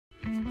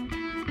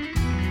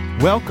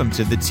Welcome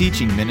to the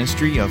teaching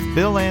ministry of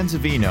Bill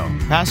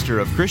Anzavino, pastor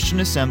of Christian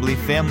Assembly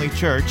Family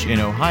Church in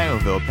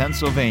Ohioville,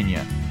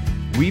 Pennsylvania.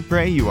 We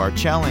pray you are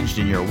challenged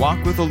in your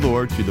walk with the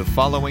Lord through the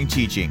following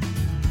teaching.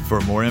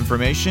 For more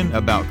information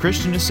about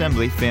Christian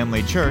Assembly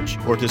Family Church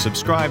or to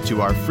subscribe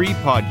to our free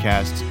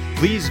podcasts,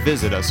 please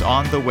visit us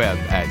on the web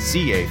at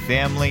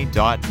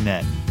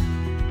cafamily.net.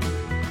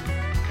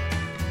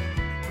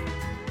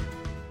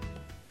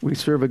 We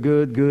serve a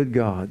good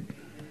God,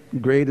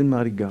 great and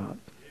mighty God.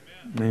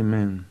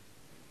 Amen.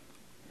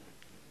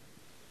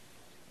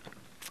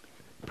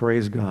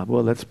 Praise God.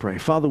 Well, let's pray.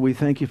 Father, we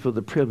thank you for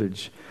the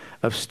privilege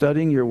of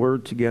studying your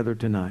word together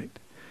tonight.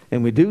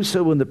 And we do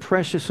so in the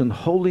precious and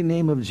holy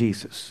name of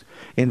Jesus,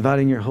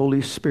 inviting your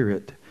Holy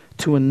Spirit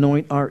to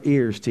anoint our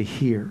ears to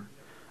hear,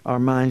 our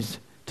minds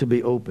to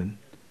be open,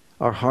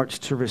 our hearts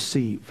to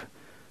receive.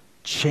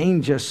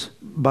 Change us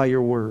by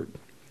your word,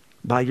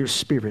 by your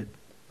Spirit,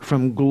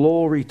 from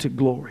glory to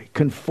glory.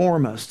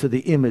 Conform us to the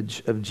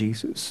image of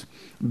Jesus.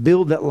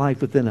 Build that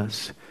life within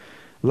us.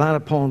 Line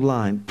upon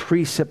line,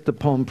 precept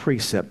upon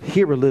precept,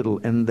 here a little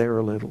and there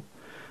a little.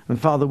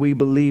 And Father, we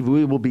believe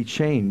we will be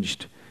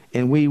changed,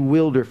 and we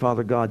will, dear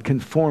Father God,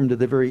 conform to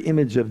the very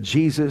image of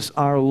Jesus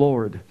our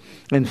Lord.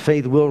 And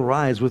faith will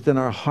rise within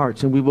our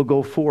hearts, and we will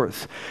go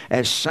forth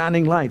as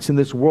shining lights in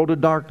this world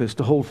of darkness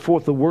to hold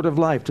forth the word of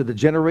life to the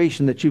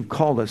generation that you've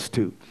called us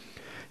to.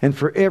 And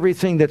for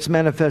everything that's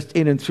manifest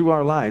in and through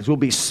our lives, we'll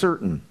be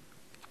certain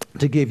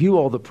to give you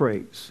all the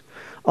praise,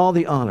 all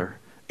the honor,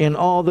 and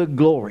all the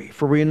glory.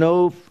 For we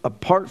know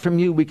apart from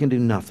you, we can do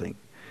nothing.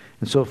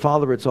 And so,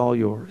 Father, it's all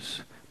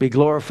yours. Be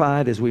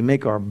glorified as we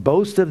make our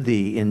boast of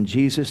thee. In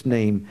Jesus'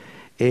 name,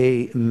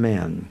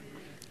 amen.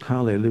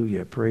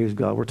 Hallelujah. Praise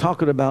God. We're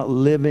talking about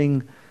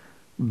living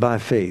by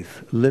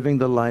faith, living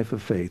the life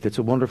of faith. It's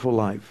a wonderful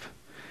life.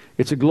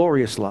 It's a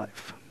glorious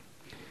life.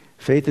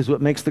 Faith is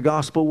what makes the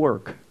gospel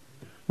work.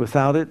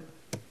 Without it,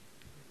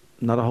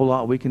 not a whole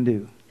lot we can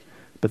do.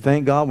 But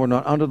thank God we're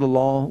not under the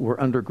law, we're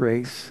under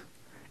grace.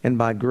 And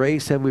by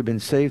grace have we been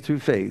saved through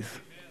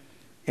faith.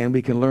 And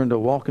we can learn to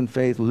walk in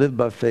faith, live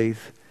by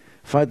faith,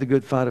 fight the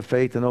good fight of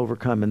faith, and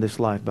overcome in this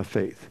life by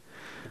faith.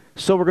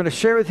 So we're going to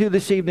share with you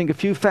this evening a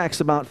few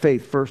facts about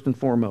faith, first and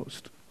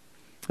foremost.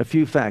 A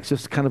few facts,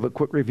 just kind of a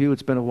quick review.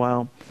 It's been a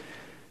while.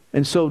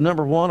 And so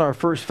number one, our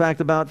first fact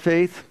about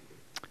faith,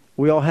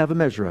 we all have a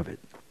measure of it.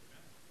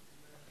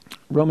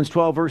 Romans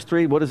 12, verse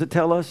 3, what does it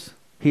tell us?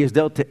 He has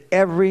dealt to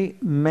every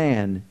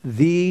man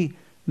the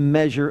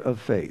measure of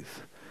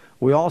faith.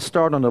 We all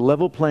start on a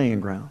level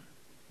playing ground.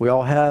 We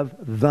all have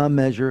the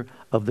measure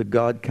of the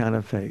God kind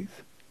of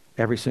faith.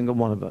 Every single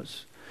one of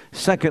us.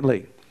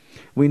 Secondly,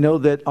 we know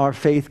that our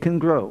faith can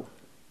grow.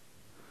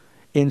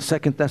 In 2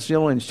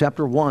 Thessalonians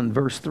chapter 1,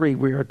 verse 3,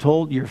 we are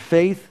told your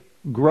faith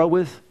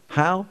groweth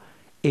how?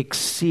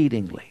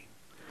 Exceedingly.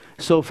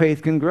 So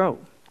faith can grow.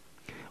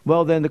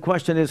 Well, then the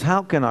question is,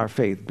 how can our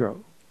faith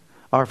grow?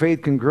 Our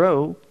faith can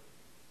grow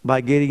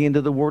by getting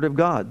into the Word of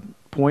God.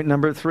 Point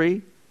number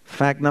 3,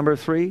 fact number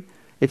 3,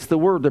 it's the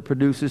Word that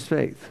produces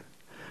faith.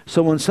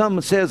 So when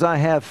someone says, I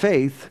have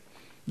faith,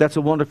 that's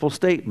a wonderful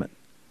statement.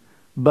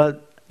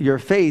 But your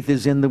faith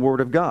is in the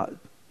Word of God.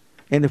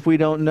 And if we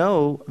don't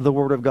know the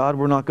Word of God,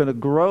 we're not going to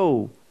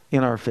grow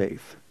in our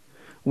faith.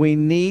 We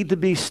need to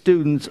be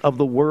students of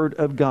the Word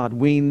of God.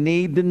 We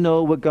need to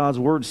know what God's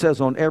Word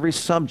says on every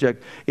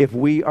subject if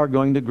we are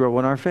going to grow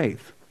in our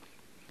faith.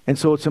 And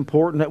so it's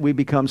important that we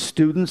become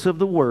students of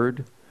the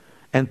Word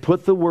and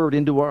put the Word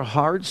into our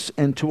hearts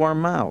and to our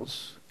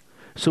mouths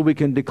so we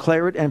can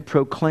declare it and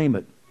proclaim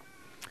it.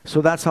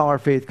 So that's how our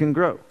faith can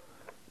grow,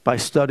 by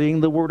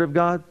studying the Word of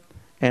God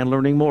and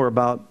learning more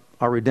about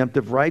our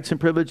redemptive rights and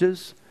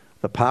privileges,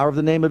 the power of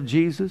the name of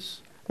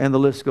Jesus, and the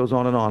list goes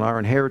on, our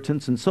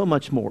inheritance, and so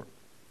much more.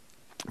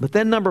 But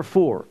then number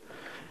 4,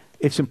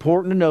 it's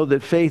important to know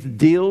that faith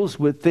deals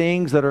with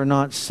things that are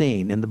not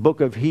seen. In the book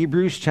of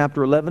Hebrews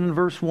chapter 11 and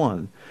verse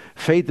 1,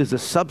 faith is the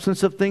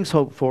substance of things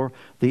hoped for,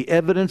 the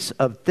evidence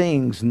of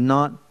things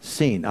not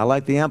seen. I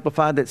like the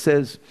Amplified that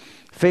says,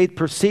 faith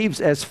perceives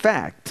as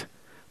fact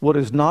what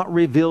is not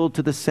revealed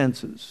to the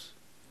senses.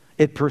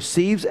 It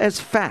perceives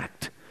as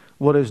fact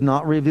what is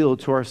not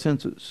revealed to our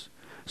senses.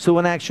 So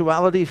in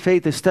actuality,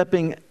 faith is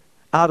stepping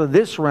out of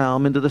this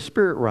realm into the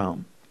spirit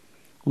realm,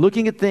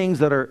 looking at things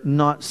that are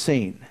not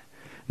seen.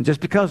 And just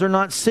because they're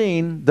not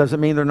seen doesn't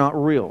mean they're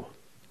not real.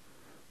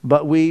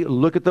 But we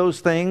look at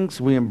those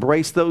things, we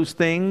embrace those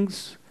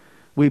things,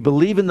 we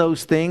believe in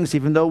those things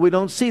even though we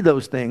don't see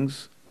those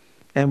things,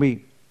 and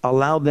we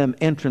allow them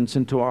entrance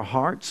into our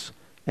hearts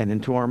and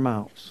into our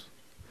mouths.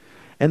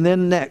 And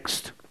then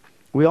next,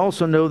 we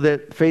also know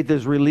that faith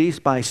is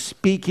released by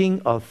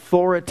speaking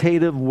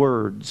authoritative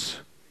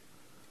words.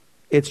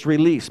 It's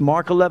released.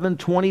 Mark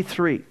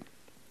 11:23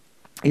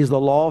 is the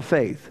law of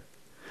faith.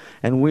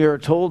 And we are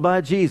told by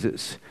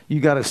Jesus,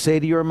 you got to say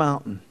to your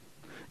mountain.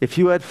 If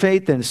you had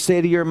faith, then say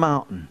to your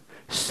mountain,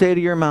 say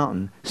to your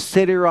mountain,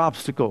 say to your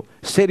obstacle,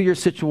 say to your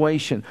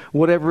situation,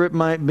 whatever it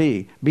might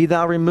be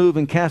thou removed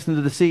and cast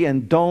into the sea,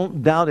 and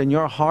don't doubt in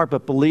your heart,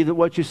 but believe that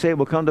what you say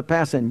will come to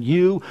pass, and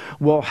you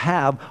will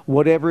have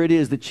whatever it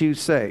is that you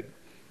say.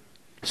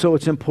 So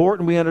it's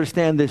important we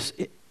understand this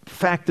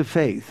fact of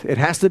faith. It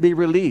has to be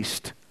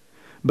released,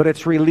 but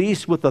it's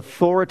released with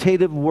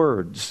authoritative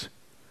words.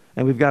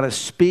 And we've got to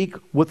speak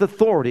with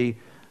authority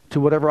to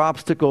whatever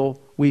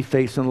obstacle we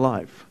face in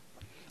life.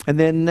 And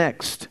then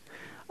next,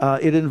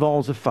 it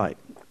involves a fight.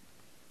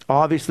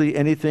 Obviously,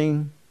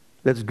 anything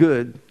that's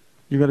good,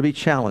 you're going to be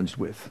challenged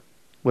with,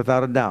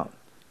 without a doubt.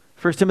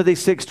 1 Timothy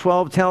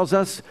 6:12 tells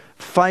us,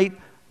 fight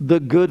the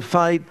good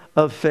fight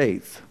of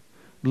faith.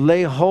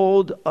 Lay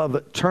hold of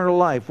eternal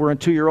life,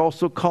 whereunto you're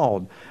also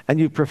called, and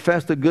you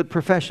professed a good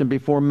profession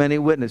before many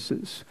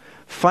witnesses.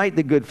 Fight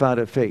the good fight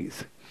of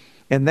faith.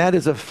 And that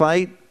is a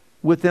fight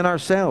within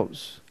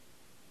ourselves.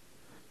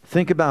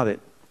 Think about it.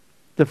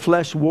 The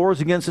flesh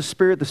wars against the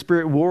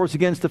spirit wars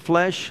against the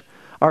flesh.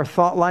 Our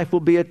thought life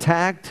will be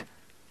attacked,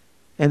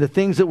 and the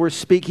things that we're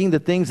speaking, the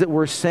things that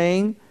we're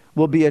saying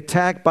will be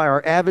attacked by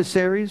our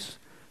adversaries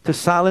to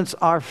silence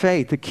our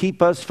faith, to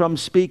keep us from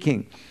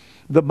speaking.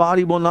 The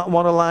body will not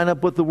want to line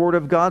up with the Word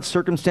of God.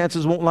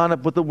 Circumstances won't line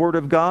up with the Word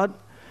of God.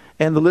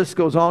 And the list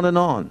goes on and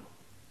on.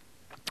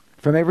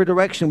 From every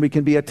direction we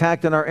can be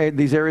attacked in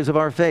these areas of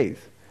our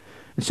faith.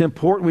 It's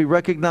important we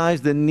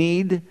recognize the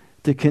need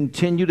to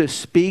continue to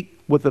speak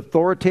with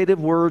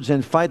authoritative words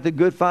and fight the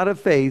good fight of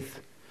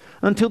faith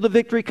until the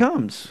victory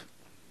comes.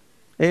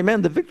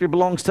 Amen. The victory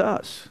belongs to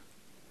us.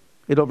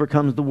 It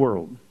overcomes the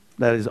world.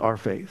 That is our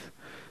faith.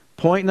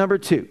 Point number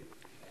 2.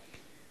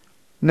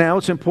 Now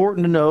it's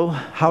important to know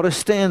how to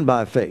stand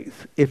by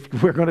faith.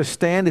 If we're going to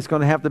stand, it's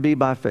going to have to be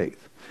by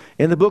faith.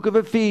 In the book of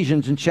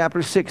Ephesians, in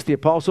chapter 6, the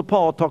Apostle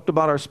Paul talked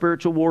about our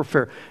spiritual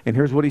warfare. And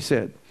here's what he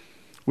said.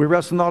 We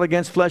wrestle not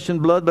against flesh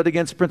and blood, but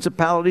against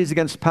principalities,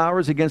 against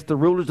powers, against the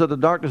rulers of the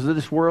darkness of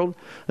this world,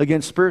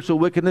 against spiritual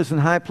wickedness in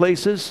high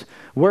places.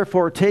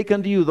 Wherefore take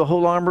unto you the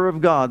whole armor of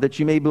God, that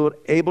you may be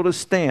able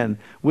to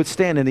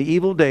withstand in the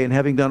evil day, and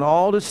having done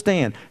all to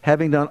stand,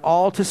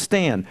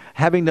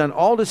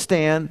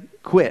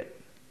 quit.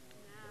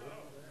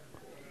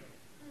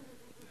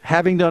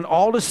 Having done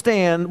all to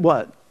stand,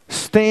 what?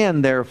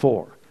 Stand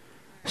therefore.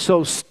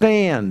 So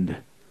stand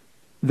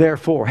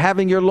therefore,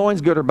 having your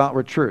loins girded about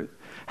with truth,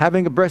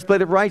 having a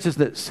breastplate of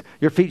righteousness,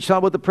 your feet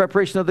shod with the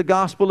preparation of the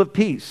gospel of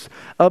peace.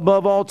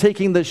 Above all,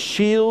 taking the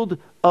shield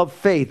of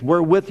faith,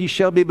 wherewith you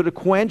shall be able to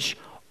quench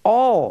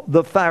all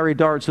the fiery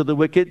darts of the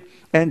wicked,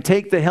 and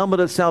take the helmet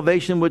of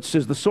salvation, which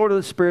is the sword of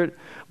the Spirit,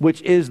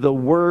 which is the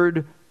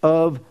word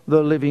of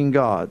the living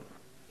God.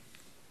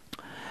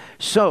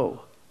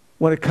 So,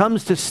 when it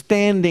comes to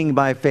standing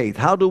by faith,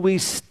 how do we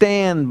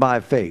stand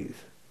by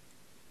faith?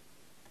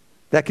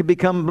 That can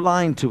become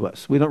blind to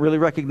us. We don't really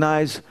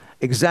recognize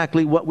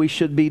exactly what we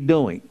should be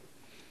doing.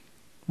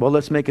 Well,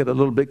 let's make it a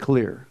little bit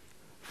clearer.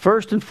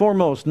 First and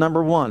foremost,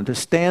 number 1, to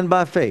stand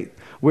by faith,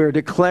 we're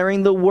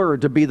declaring the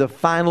Word to be the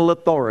final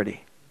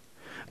authority.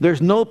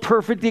 There's no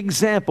perfect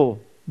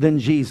example than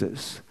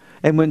Jesus.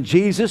 And when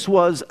Jesus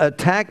was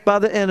attacked by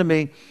the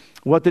enemy,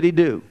 what did he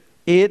do?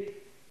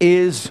 It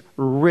is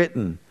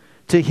written.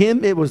 To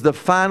him, it was the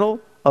final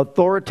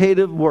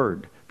authoritative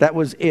word. That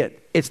was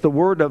it. It's the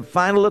word of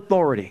final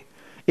authority.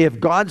 If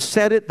God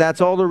said it, that's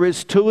all there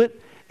is to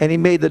it. And he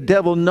made the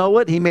devil know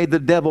it. He made the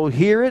devil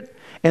hear it.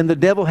 And the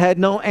devil had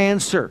no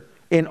answer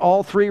in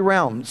all 3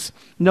 realms.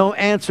 No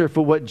answer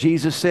for what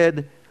Jesus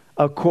said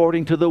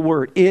according to the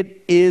word.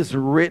 It is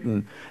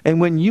written.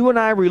 And when you and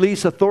I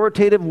release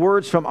authoritative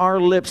words from our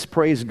lips,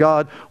 praise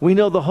God, we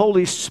know the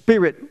Holy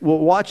Spirit will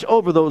watch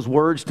over those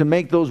words to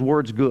make those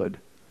words good.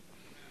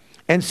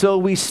 And so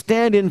we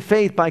stand in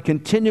faith by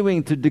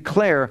continuing to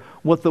declare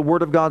what the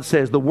Word of God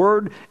says. The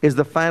Word is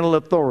the final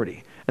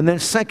authority. And then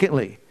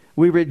secondly,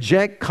 we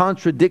reject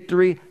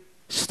contradictory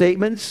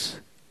statements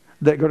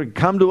that are going to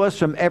come to us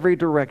from every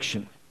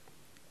direction.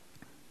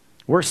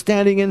 We're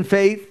standing in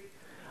faith.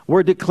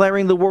 We're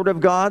declaring the Word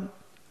of God.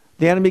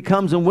 The enemy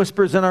comes and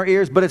whispers in our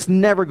ears, but it's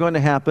never going to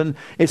happen.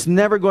 It's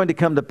never going to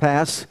come to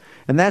pass.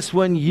 And that's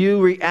when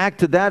you react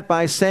to that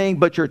by saying,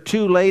 but you're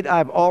too late.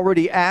 I've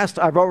already asked.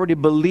 I've already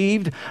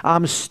believed.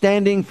 I'm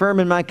standing firm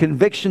in my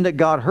conviction that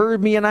God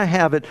heard me and I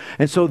have it.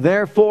 And so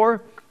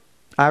therefore,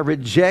 I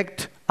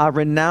reject, I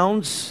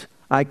renounce,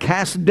 I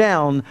cast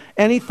down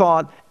any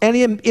thought,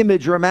 any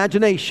image or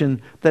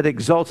imagination that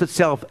exalts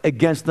itself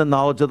against the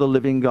knowledge of the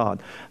living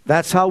God.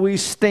 That's how we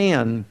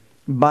stand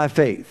by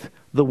faith.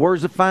 The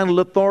words of final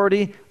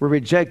authority, we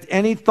reject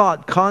any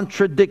thought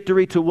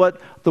contradictory to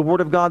what the Word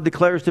of God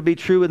declares to be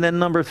true. And then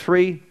number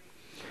 3,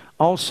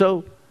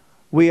 also,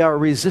 we are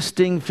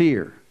resisting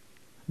fear.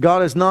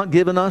 God has not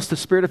given us the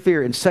spirit of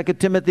fear. In 2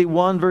 Timothy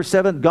 1 verse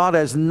 7, God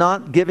has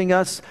not given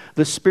us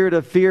the spirit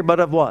of fear, but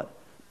of what?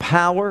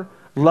 Power,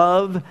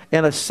 love,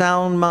 and a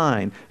sound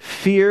mind.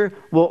 Fear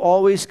will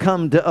always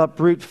come to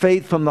uproot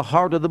faith from the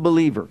heart of the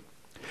believer.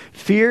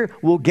 Fear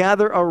will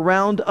gather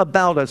around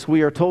about us,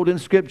 we are told in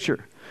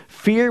Scripture.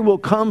 Fear will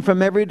come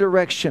from every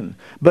direction,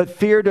 but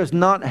fear does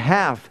not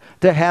have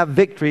to have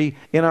victory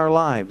in our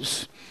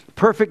lives.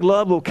 Perfect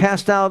love will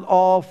cast out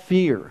all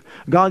fear.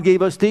 God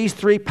gave us these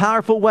three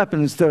powerful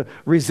weapons to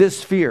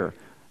resist fear.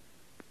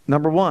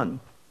 Number one,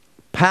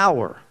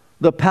 power.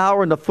 The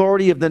power and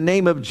authority of the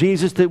name of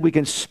Jesus, that we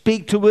can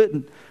speak to it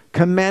and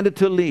command it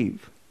to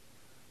leave.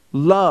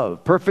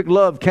 Love, perfect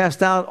love,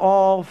 cast out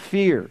all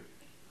fear.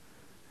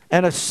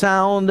 And a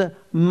sound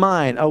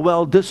mind, a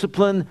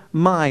well-disciplined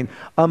mind,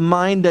 a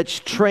mind that's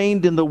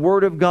trained in the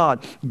Word of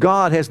God.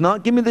 God has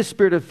not given me the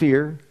spirit of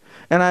fear,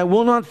 and I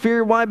will not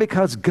fear. Why?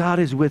 Because God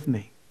is with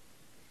me.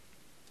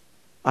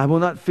 I will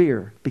not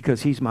fear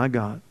because He's my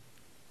God.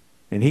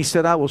 And He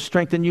said, I will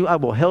strengthen you, I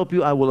will help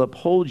you, I will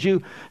uphold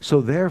you.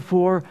 So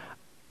therefore,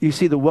 you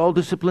see, the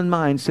well-disciplined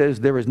mind says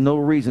there is no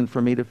reason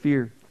for me to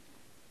fear.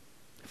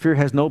 Fear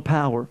has no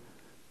power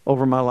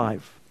over my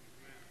life.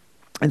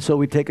 And so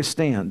we take a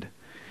stand.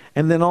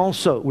 And then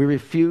also, we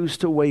refuse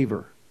to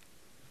waver.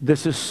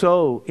 This is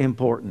so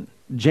important.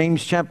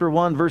 James chapter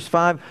 1, verse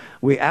 5,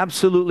 we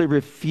absolutely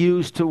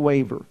refuse to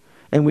waver.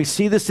 And we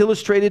see this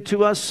illustrated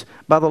to us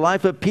by the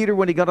life of Peter.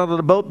 When he got out of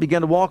the boat,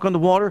 began to walk on the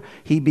water,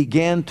 he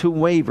began to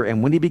waver.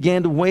 And when he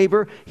began to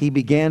waver, he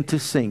began to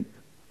sink.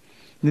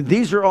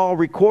 These are all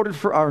recorded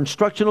for our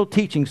instructional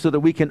teaching so that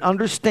we can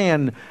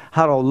understand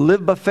how to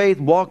live by faith,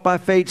 walk by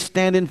faith,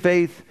 stand in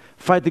faith,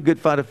 fight the good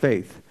fight of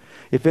faith.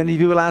 If any of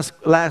you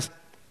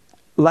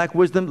lack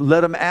wisdom,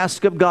 let him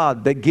ask of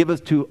God, that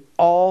giveth to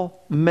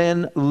all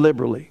men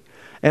liberally,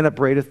 and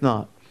upbraideth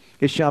not.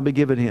 It shall be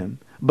given him.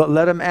 But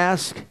let him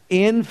ask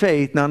in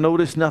faith. Now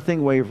notice,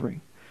 nothing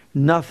wavering.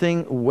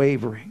 Nothing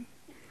wavering.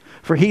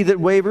 For he that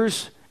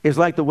wavers is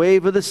like the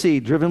wave of the sea,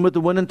 driven with the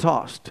wind and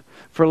tossed.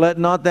 For let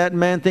not that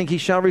man think he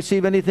shall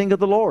receive anything of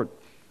the Lord.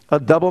 A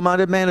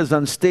double-minded man is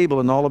unstable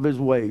in all of his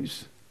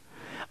ways.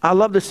 I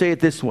love to say it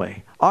this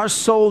way. Our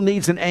soul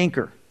needs an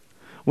anchor.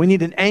 We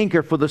need an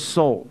anchor for the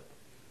soul.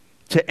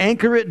 To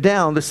anchor it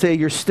down, to say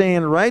you're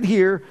staying right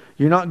here.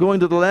 You're not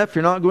going to the left.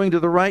 You're not going to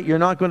the right. You're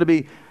not going to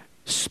be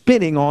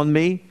spinning on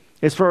me.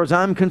 As far as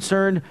I'm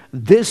concerned,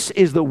 this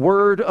is the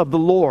word of the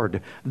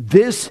Lord.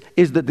 This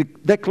is the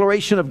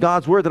declaration of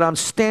God's word that I'm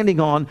standing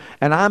on,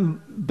 and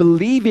I'm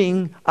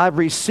believing I've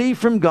received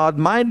from God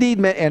my need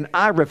met, and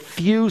I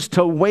refuse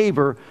to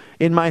waver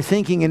in my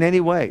thinking in any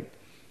way.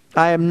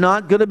 I am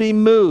not going to be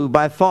moved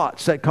by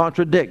thoughts that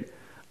contradict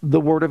the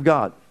word of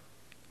God.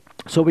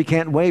 So we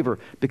can't waver,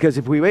 because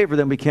if we waver,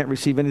 then we can't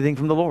receive anything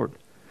from the Lord.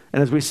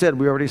 And as we said,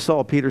 we already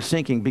saw Peter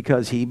sinking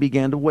because he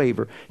began to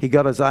waver. He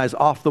got his eyes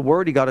off the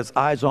word. He got his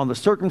eyes on the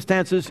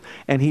circumstances,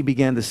 and he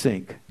began to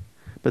sink.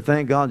 But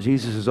thank God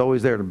Jesus is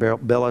always there to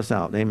bail us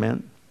out.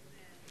 Amen.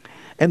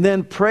 And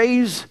then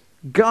praise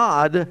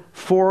God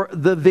for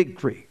the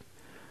victory.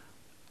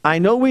 I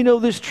know we know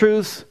this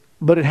truth,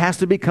 but it has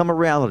to become a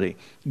reality.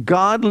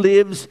 God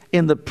lives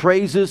in the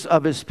praises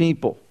of His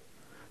people.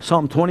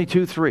 Psalm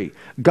 22:3.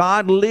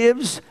 God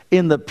lives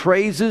in the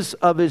praises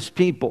of His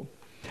people.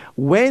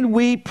 When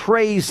we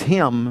praise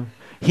Him,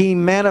 He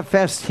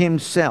manifests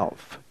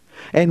Himself.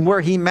 And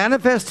where He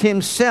manifests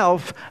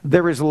Himself,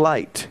 there is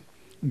light,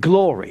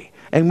 glory.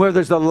 And where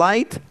there's the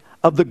light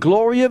of the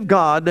glory of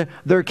God,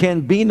 there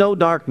can be no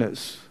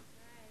darkness.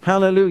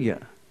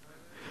 Hallelujah.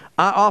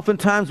 I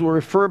oftentimes will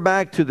refer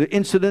back to the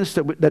incidents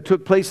that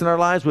took place in our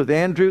lives with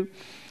Andrew.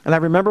 And I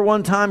remember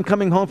one time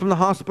coming home from the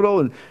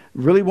hospital and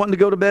really wanting to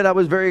go to bed. I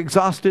was very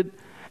exhausted.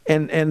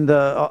 And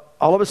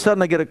all of a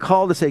sudden I get a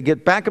call to say,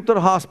 get back up to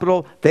the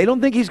hospital. They don't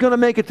think he's going to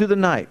make it through the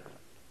night.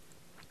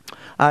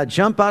 I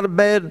jump out of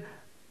bed,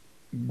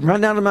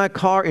 run down to my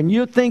car, and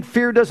you think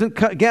fear doesn't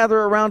gather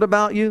around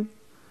about you?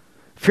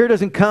 Fear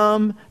doesn't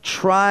come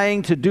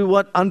trying to do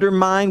what?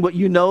 Undermine what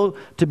you know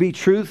to be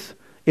truth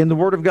in the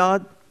Word of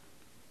God?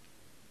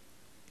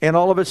 And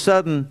all of a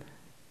sudden,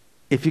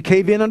 if you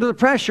cave in under the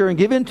pressure and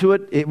give into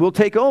it, it will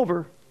take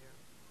over.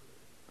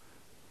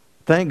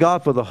 Thank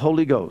God for the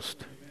Holy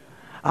Ghost.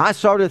 I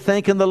started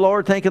thanking the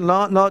Lord, thinking,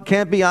 no, it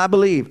can't be. I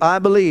believe.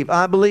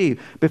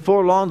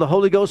 Before long, the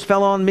Holy Ghost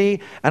fell on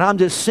me, and I'm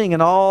just singing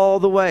all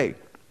the way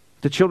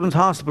to Children's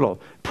Hospital,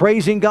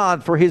 praising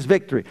God for His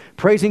victory,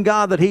 praising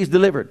God that He's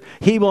delivered.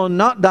 He will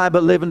not die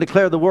but live and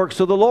declare the works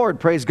of the Lord.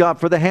 Praise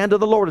God, for the hand of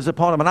the Lord is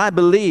upon him, and I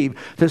believe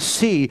to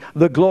see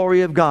the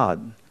glory of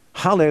God.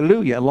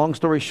 Hallelujah. Long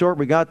story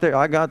short, I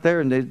got there,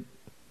 and they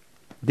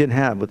didn't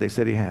have what they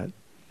said he had.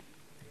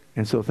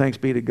 And so thanks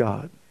be to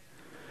God.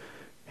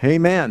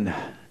 Amen.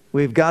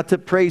 We've got to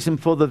praise Him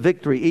for the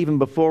victory even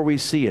before we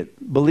see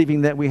it,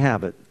 believing that we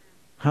have it.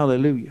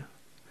 Hallelujah.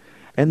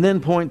 And then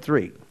point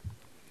 3,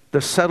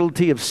 the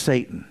subtlety of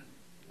Satan.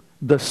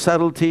 The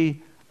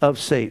subtlety of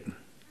Satan.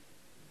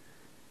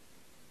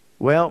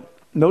 Well,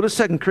 notice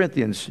 2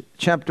 Corinthians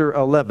chapter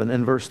 11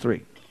 and verse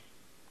 3.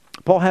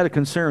 Paul had a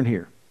concern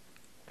here.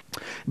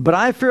 But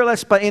I fear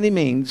lest by any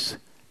means,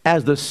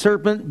 as the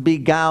serpent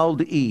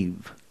beguiled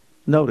Eve.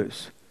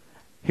 Notice,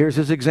 here's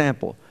his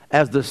example.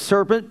 As the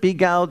serpent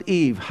beguiled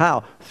Eve.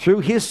 How?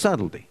 Through his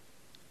subtlety.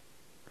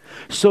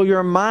 So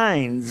your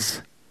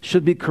minds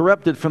should be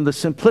corrupted from the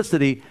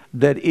simplicity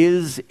that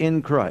is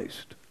in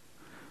Christ.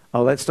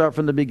 Oh, let's start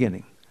from the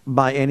beginning.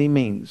 By any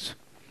means.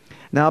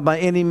 Now, by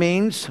any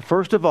means,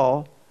 first of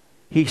all,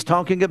 he's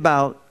talking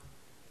about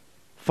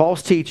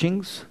false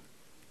teachings.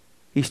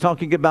 He's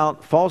talking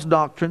about false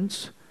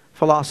doctrines,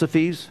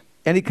 philosophies,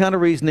 any kind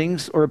of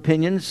reasonings or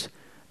opinions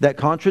that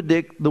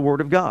contradict the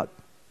Word of God.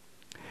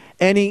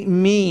 Any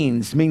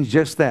means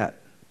just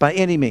that. By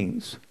any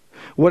means.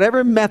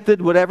 Whatever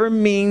method, whatever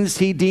means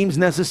he deems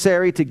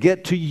necessary to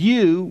get to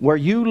you where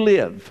you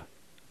live,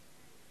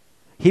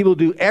 he will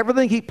do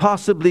everything he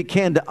possibly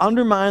can to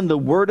undermine the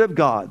Word of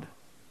God.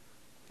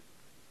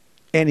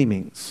 Any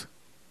means.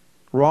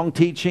 Wrong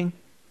teaching.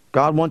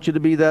 God wants you to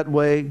be that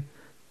way.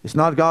 It's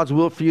not God's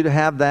will for you to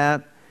have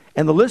that.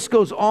 And the list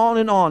goes on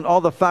and on, all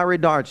the fiery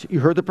darts.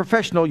 You heard the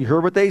professional, you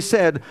heard what they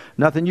said.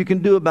 Nothing you can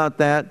do about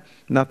that.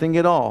 Nothing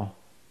at all.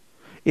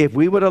 If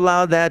we would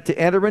allow that to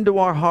enter into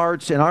our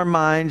hearts and our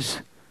minds,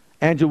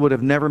 Angela would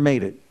have never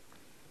made it.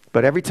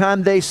 But every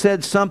time they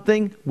said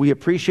something, we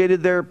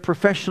appreciated their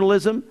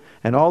professionalism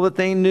and all that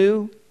they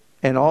knew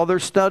and all their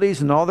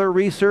studies and all their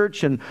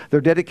research and their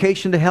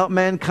dedication to help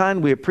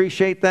mankind. We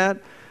appreciate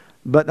that.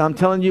 But I'm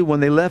telling you, when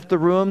they left the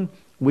room,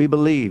 we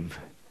believe.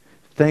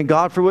 Thank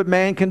God for what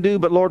man can do,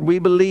 but Lord, we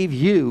believe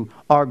you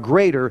are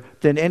greater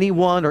than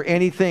anyone or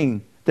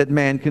anything that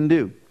man can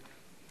do.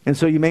 And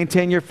so you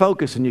maintain your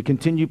focus and you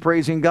continue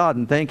praising God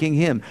and thanking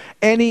Him.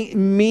 Any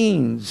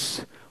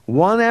means,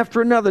 one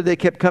after another, they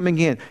kept coming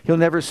in. He'll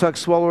never suck,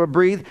 swallow, or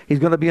breathe. He's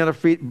going to be on a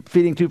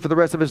feeding tube for the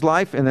rest of his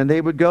life. And then they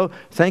would go,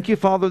 thank you,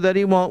 Father, that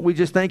he won't. We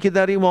just thank you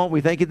that he won't.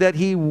 We thank you that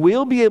he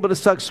will be able to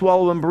suck,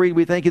 swallow, and breathe.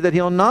 We thank you that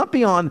he'll not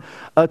be on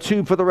a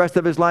tube for the rest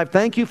of his life.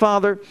 Thank you,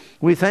 Father.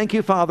 We thank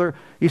you, Father.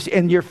 You see,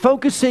 and you're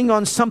focusing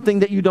on something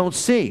that you don't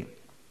see.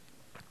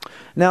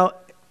 Now,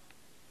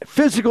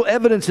 physical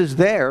evidence is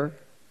there.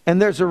 And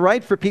there's a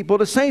right for people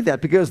to say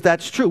that because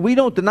that's true. We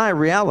don't deny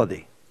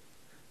reality.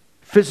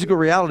 Physical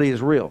reality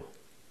is real.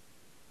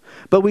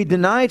 But we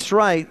deny its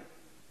right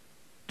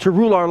to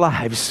rule our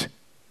lives.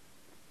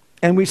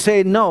 And we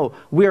say, no,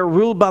 we are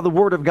ruled by the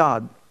Word of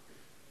God.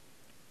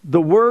 The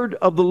Word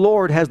of the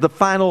Lord has the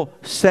final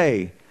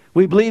say.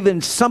 We believe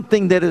in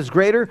something that is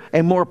greater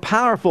and more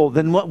powerful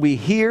than what we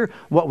hear,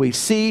 what we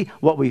see,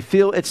 what we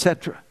feel,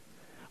 etc.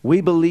 We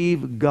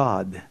believe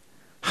God.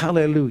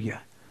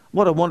 Hallelujah.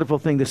 What a wonderful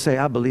thing to say,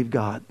 I believe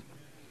God.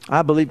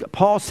 I believe.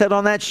 Paul said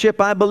on that ship,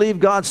 I believe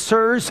God,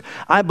 sirs.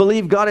 I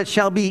believe God, it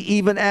shall be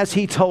even as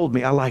He told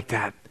me. I like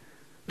that.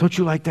 Don't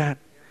you like that?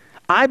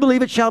 I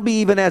believe it shall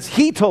be even as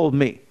He told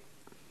me.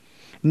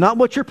 Not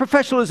what your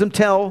professionalism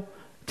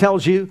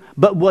tells you,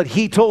 but what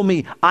He told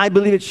me. I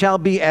believe it shall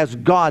be as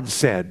God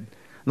said.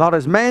 Not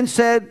as man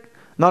said,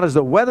 not as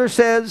the weather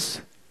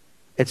says,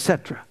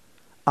 etc.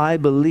 I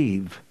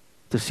believe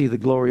to see the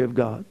glory of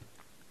God.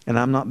 And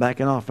I'm not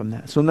backing off from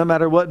that. So no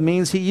matter what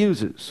means he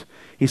uses,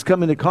 he's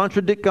coming to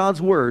contradict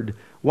God's word.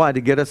 Why? To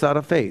get us out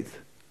of faith.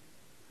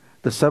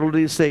 The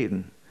subtlety of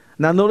Satan.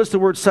 Now notice the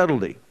word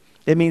subtlety.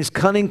 It means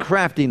cunning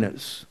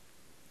craftiness.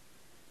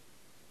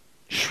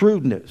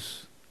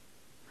 Shrewdness.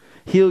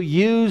 He'll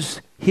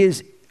use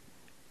his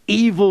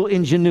evil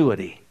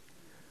ingenuity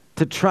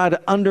to try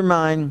to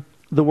undermine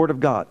the word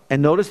of God.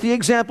 And notice the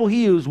example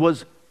he used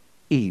was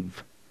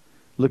Eve.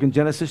 Look in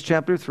Genesis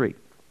chapter 3.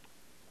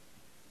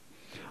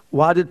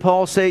 Why did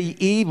Paul say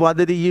Eve? Why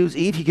did he use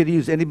Eve? He could have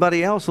used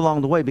anybody else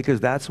along the way because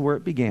that's where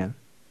it began.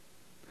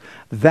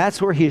 That's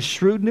where his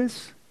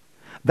shrewdness,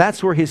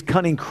 that's where his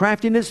cunning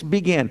craftiness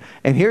began.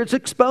 And here it's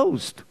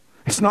exposed.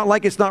 It's not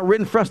like it's not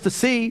written for us to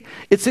see.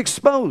 It's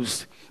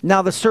exposed.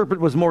 Now the serpent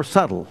was more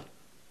subtle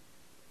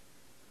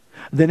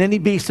than any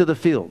beast of the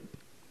field,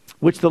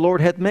 which the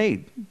Lord hath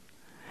made.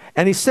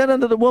 And he said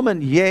unto the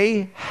woman,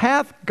 yea,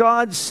 hath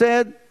God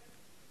said,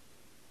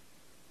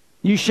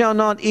 you shall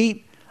not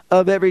eat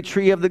of every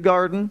tree of the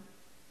garden?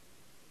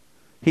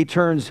 He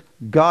turns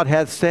God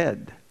hath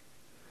said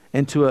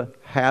into a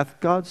hath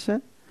God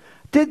said?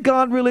 Did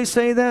God really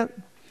say that?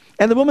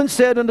 And the woman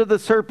said unto the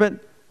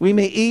serpent, we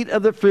may eat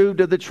of the fruit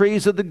of the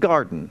trees of the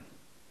garden.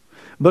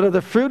 But of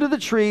the fruit of the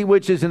tree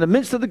which is in the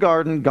midst of the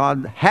garden,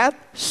 God hath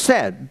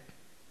said,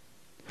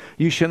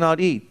 you shall not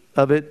eat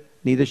of it,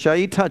 neither shall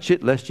ye touch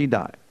it, lest ye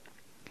die.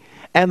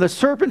 And the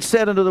serpent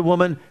said unto the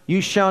woman, you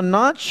shall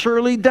not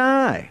surely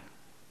die.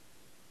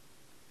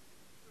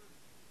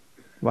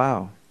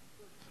 Wow.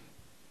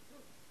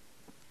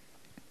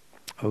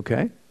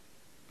 Okay.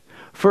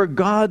 For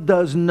God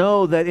does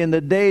know that in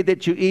the day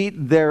that you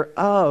eat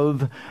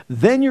thereof,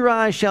 then your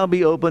eyes shall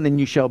be opened, and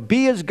you shall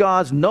be as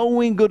gods,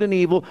 knowing good and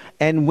evil.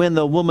 And when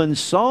the woman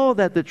saw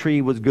that the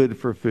tree was good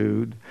for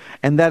food,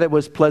 and that it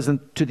was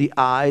pleasant to the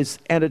eyes,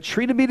 and a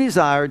tree to be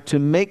desired to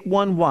make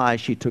one wise,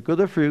 she took of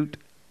the fruit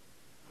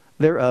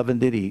thereof and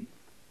did eat,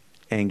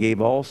 and gave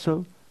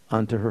also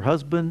unto her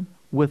husband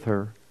with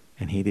her,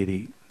 and he did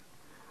eat.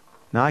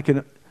 Now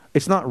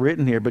it's not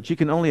written here, but you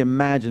can only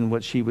imagine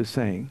what she was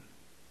saying.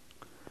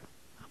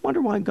 I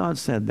wonder why God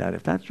said that.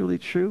 If that's really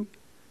true,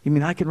 you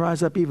mean I can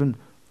rise up even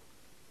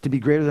to be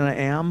greater than I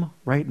am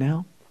right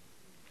now?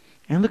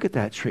 And look at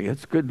that tree.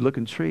 It's a good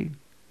looking tree.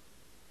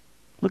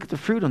 Look at the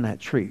fruit on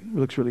that tree. It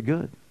looks really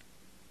good.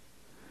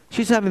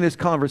 She's having this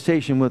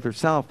conversation with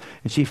herself,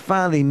 and she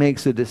finally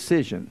makes a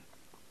decision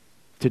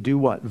to do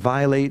what?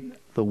 Violate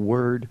the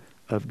word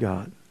of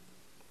God.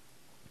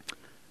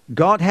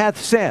 God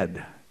hath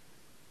said,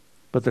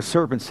 but the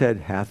serpent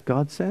said, hath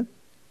God said?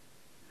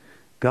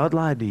 God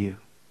lied to you.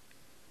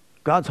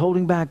 God's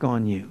holding back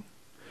on you.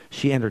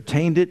 She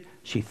entertained it.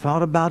 She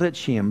thought about it.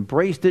 She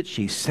embraced it.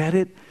 She said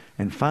it.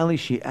 And finally,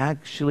 she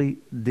actually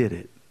did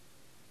it.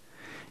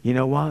 You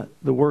know what?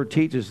 The Word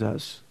teaches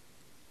us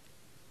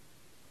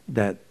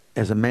that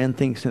as a man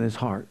thinks in his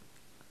heart,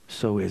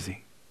 so is he.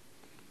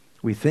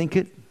 We think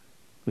it,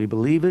 we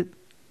believe it,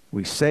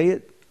 we say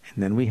it,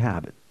 and then we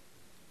have it.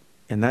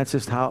 And that's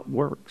just how it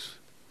works.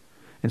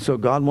 And so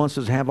God wants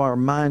us to have our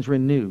minds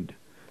renewed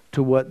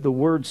to what the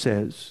Word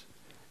says,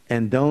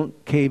 and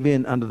don't cave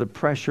in under the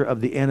pressure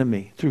of the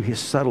enemy through his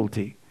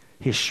subtlety,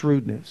 his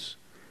shrewdness,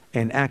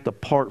 and act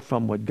apart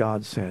from what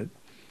God said.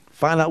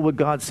 Find out what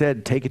God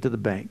said, take it to the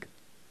bank.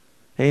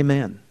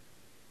 Amen.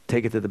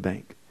 Take it to the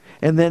bank.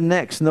 And then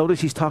next,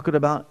 notice he's talking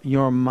about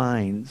your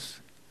minds.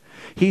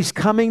 He's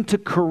coming to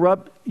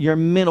corrupt your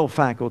mental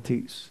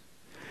faculties.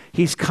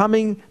 He's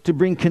coming to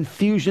bring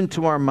confusion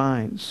to our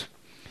minds.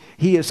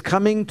 He is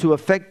coming to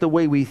affect the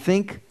way we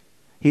think.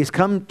 He has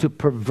come to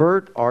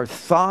pervert our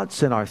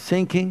thoughts and our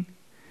thinking,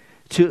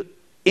 to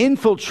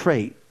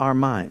infiltrate our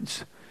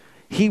minds.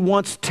 He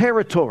wants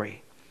territory.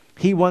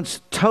 He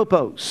wants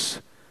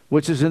topos,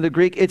 which is in the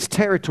Greek, it's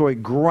territory,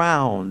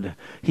 ground.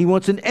 He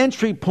wants an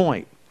entry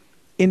point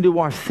into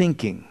our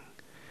thinking,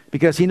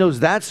 because he knows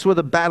that's where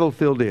the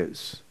battlefield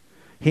is.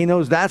 He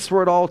knows that's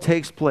where it all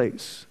takes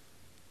place.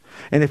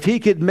 And if he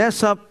could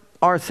mess up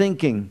our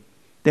thinking,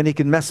 then he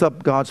can mess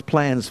up God's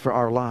plans for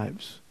our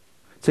lives.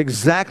 It's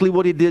exactly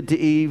what he did to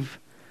Eve.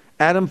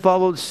 Adam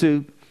followed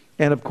suit,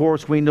 and of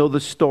course we know the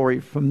story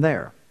from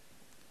there.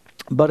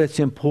 But it's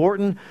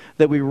important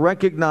that we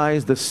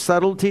recognize the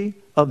subtlety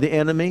of the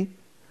enemy.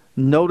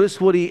 Notice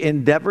what he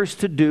endeavors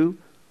to do.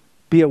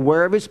 Be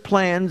aware of his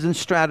plans and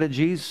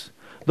strategies.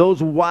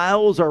 Those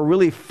wiles are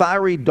really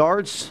fiery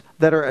darts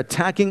that are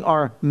attacking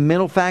our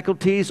mental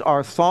faculties,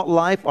 our thought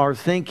life, our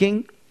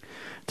thinking,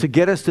 to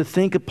get us to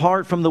think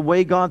apart from the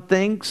way God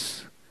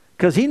thinks,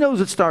 because he knows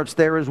it starts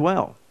there as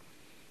well.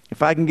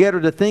 If I can get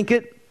her to think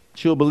it,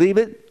 she'll believe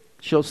it,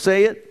 she'll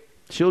say it,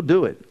 she'll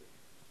do it.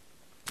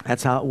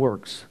 That's how it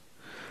works.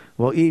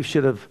 Well, Eve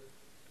should have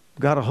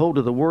got a hold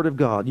of the Word of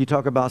God. You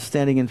talk about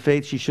standing in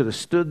faith. She should have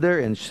stood there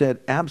and said,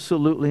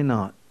 absolutely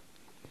not.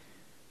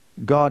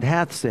 God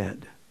hath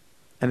said,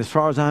 and as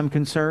far as I'm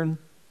concerned,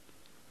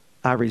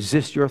 I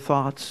resist your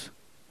thoughts,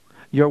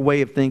 your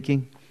way of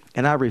thinking,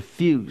 and I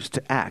refuse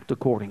to act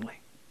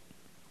accordingly.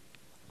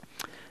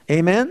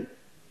 Amen?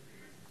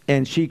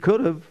 And she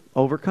could have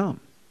overcome.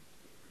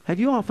 Have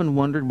you often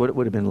wondered what it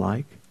would have been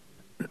like?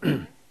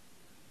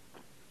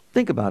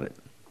 Think about it.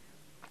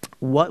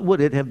 What would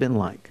it have been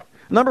like?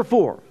 Number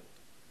 4.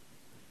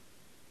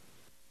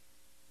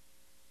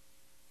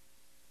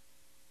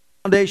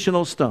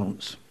 Foundational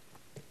stones.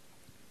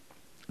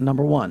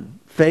 Number 1,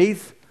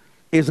 faith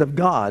is of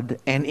God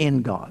and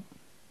in God.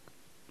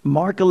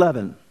 Mark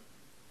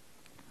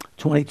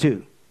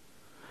 11:22.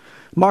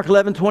 Mark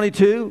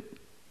 11:22,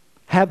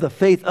 have the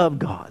faith of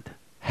God.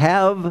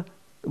 Have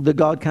the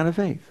God kind of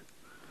faith.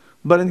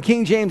 But in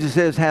King James it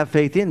says have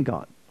faith in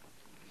God.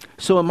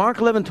 So in Mark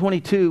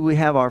 11:22 we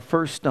have our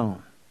first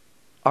stone.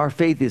 Our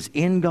faith is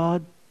in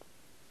God.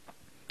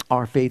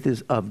 Our faith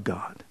is of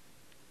God.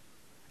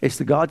 It's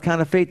the God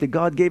kind of faith that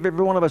God gave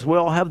every one of us. We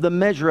all have the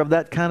measure of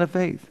that kind of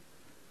faith.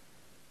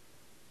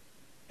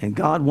 And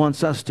God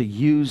wants us to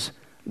use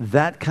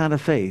that kind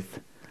of faith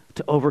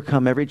to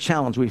overcome every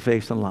challenge we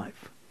face in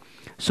life.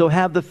 So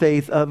have the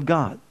faith of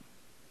God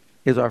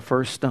is our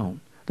first stone.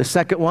 The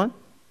second one,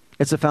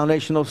 it's a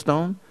foundational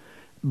stone.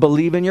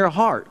 Believe in your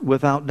heart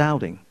without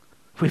doubting.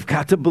 We've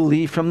got to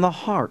believe from the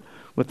heart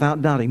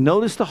without doubting.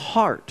 Notice the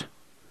heart,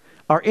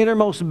 our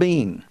innermost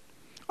being.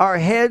 Our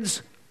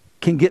heads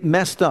can get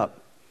messed up.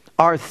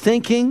 Our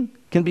thinking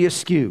can be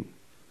askew.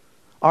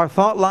 Our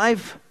thought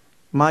life,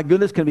 my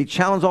goodness, can be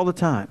challenged all the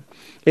time.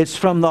 It's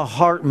from the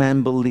heart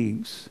man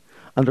believes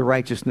unto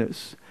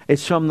righteousness.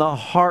 It's from the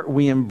heart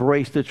we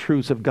embrace the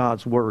truths of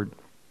God's Word.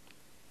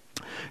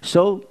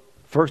 So,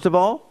 first of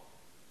all,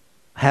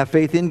 have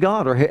faith in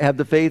God, or have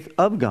the faith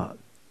of God.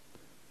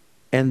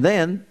 And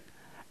then,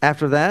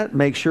 after that,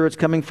 make sure it's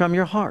coming from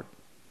your heart.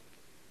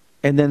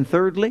 And then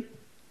thirdly,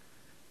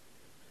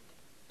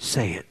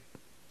 say it.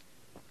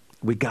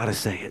 We got to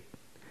say it.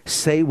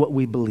 Say what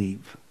we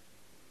believe.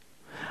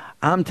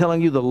 I'm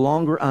telling you, the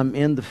longer I'm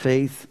in the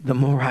faith, the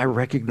more I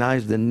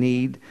recognize the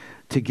need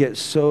to get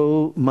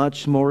so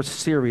much more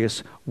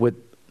serious with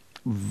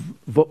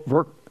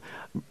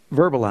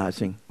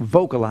vocalizing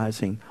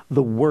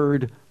the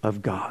Word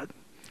of God.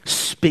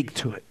 Speak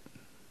to it.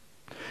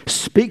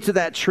 Speak to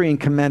that tree and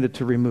command it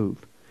to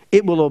remove.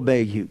 It will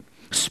obey you.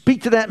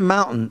 Speak to that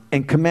mountain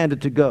and command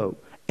it to go,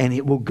 and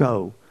it will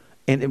go,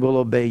 and it will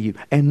obey you,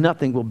 and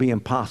nothing will be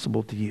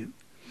impossible to you.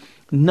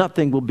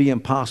 nothing will be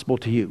impossible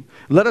to you.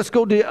 Let us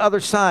go to the other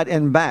side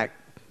and back.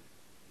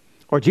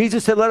 Or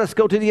Jesus said, let us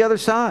go to the other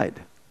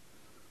side.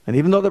 And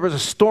even though there was a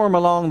storm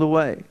along the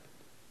way,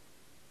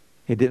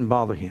 it didn't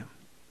bother him.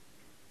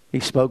 He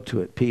spoke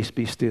to it, peace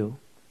be still.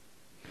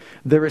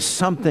 There is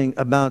something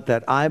about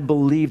that, I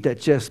believe, that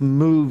just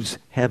moves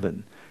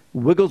heaven.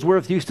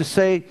 Wigglesworth used to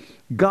say,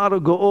 God will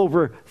go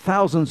over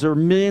thousands or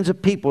millions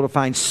of people to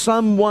find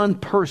some one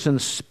person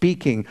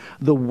speaking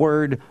the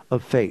word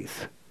of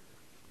faith.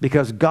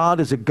 Because God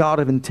is a God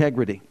of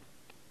integrity.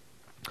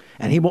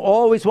 And He will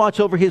always watch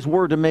over His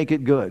word to make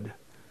it good.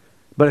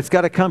 But it's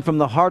got to come from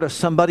the heart of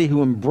somebody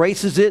who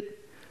embraces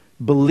it,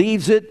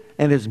 believes it,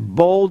 and is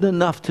bold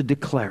enough to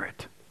declare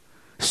it.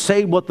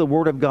 Say what the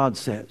Word of God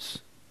says.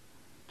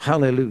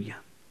 Hallelujah.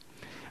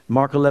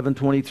 Mark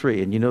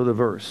 11:23, and you know the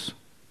verse.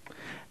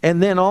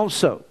 And then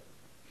also,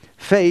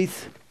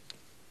 faith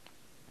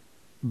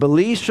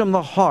believes from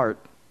the heart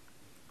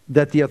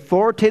that the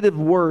authoritative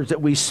words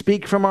that we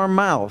speak from our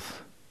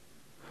mouth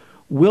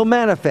will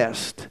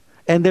manifest.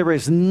 And there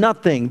is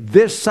nothing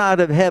this side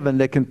of heaven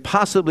that can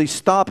possibly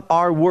stop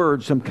our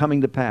words from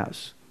coming to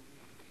pass.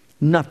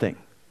 Nothing.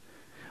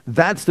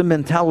 That's the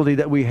mentality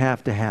that we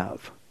have to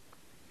have.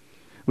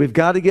 We've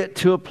got to get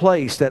to a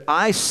place that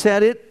I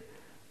said it,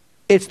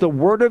 it's the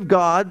Word of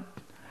God,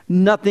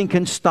 nothing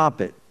can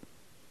stop it.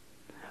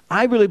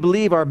 I really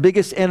believe our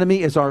biggest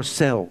enemy is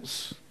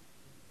ourselves.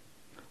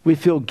 We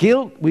feel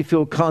guilt, we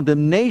feel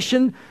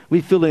condemnation,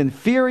 we feel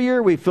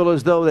inferior, we feel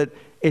as though that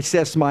it's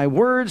just my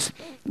words.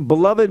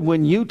 Beloved,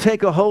 when you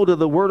take a hold of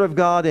the Word of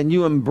God and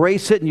you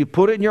embrace it and you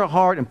put it in your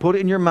heart and put it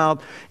in your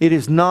mouth, it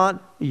is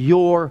not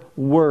your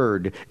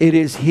word. It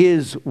is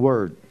His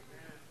word.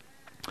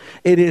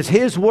 It is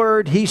His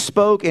word. He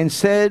spoke and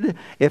said,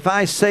 if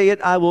I say it,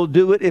 I will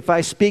do it. If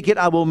I speak it,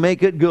 I will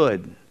make it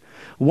good.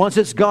 Once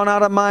it's gone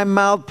out of my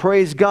mouth,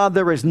 praise God,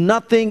 there is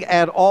nothing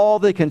at all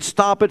that can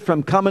stop it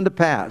from coming to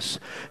pass.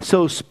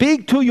 So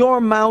speak to your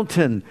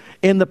mountain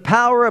in the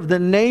power of the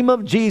name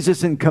of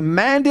Jesus and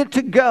command it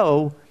to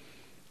go,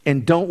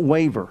 and don't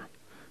waver.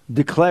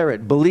 Declare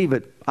it. Believe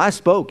it. I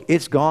spoke.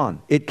 It's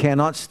gone. It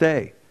cannot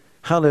stay.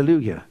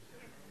 Hallelujah.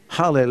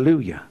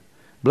 Hallelujah.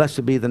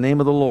 Blessed be the name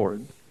of the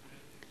Lord.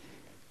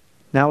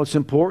 Now it's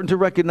important to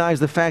recognize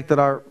the fact that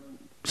our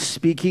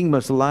speaking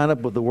must line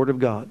up with the Word of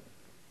God.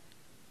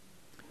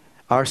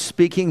 Our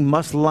speaking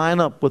must line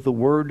up with the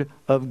Word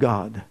of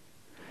God.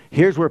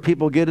 Here's where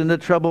people get into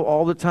trouble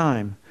all the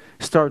time.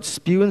 Start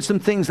spewing some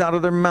things out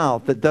of their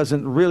mouth that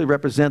doesn't really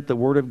represent the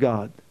Word of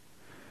God.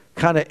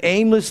 Kind of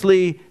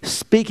aimlessly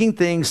speaking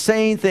things,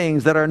 saying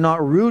things that are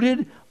not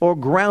rooted or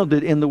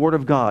grounded in the Word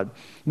of God.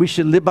 We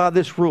should live by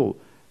this rule.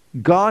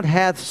 God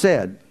hath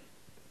said,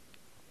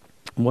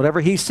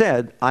 whatever He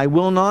said, I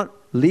will not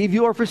leave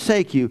you or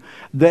forsake you,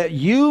 that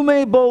you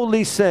may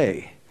boldly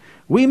say.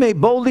 We may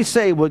boldly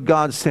say what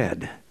God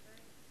said.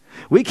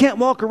 We can't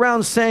walk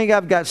around saying,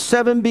 I've got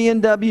 7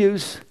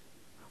 BMWs,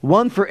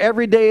 one for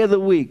every day of the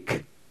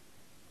week,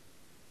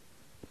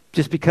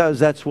 just because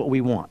that's what we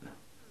want.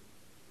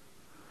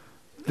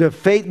 The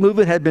faith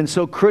movement had been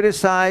so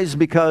criticized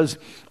because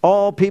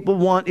all people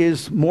want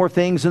is more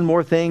things and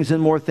more things and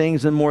more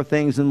things and more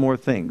things and more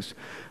things.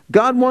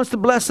 God wants to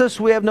bless us.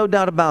 We have no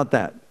doubt about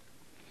that.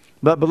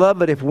 But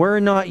beloved, if we're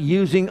not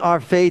using our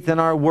faith and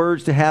our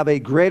words to have a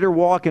greater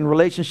walk in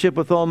relationship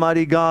with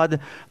Almighty God,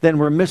 then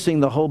we're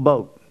missing the whole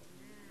boat.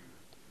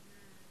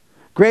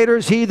 Greater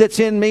is He that's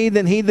in me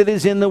than he that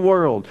is in the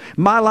world.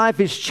 My life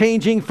is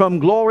changing from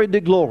glory to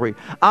glory.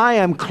 I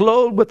am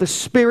clothed with the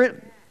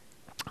Spirit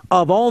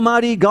of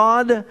Almighty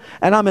God,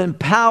 and I'm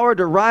empowered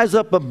to rise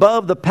up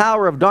above the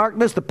power of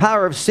darkness, the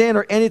power of sin,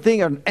 or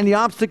anything, or any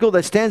obstacle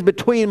that stands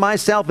between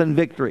myself and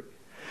victory.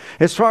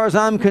 As far as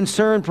I'm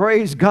concerned,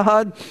 praise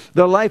God,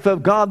 the life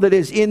of God that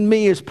is in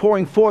me is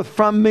pouring forth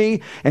from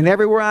me, and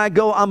everywhere I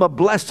go, I'm a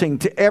blessing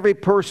to every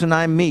person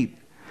I meet.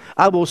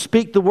 I will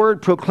speak the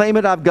word, proclaim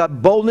it. I've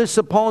got boldness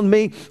upon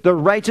me. The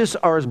righteous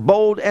are as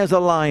bold as a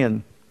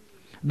lion.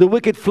 The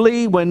wicked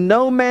flee when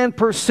no man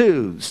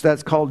pursues.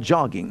 That's called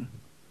jogging.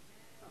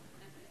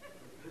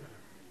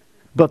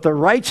 But the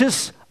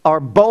righteous are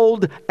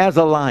bold as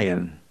a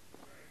lion.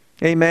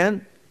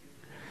 Amen.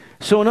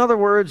 So in other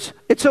words,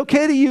 it's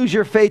okay to use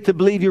your faith to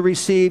believe you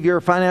receive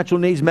your financial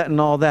needs met and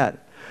all that.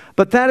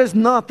 But that is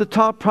not the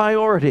top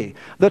priority.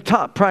 The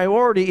top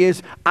priority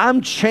is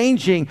I'm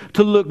changing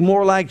to look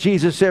more like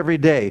Jesus every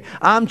day.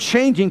 I'm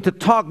changing to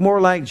talk more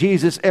like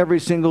Jesus every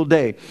single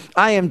day.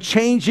 I am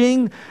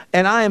changing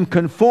and I am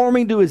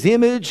conforming to His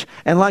image.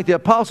 And like the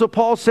Apostle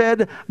Paul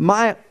said,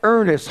 my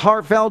earnest,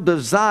 heartfelt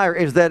desire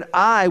is that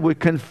I would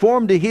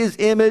conform to His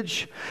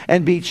image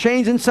and be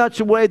changed in such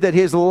a way that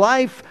His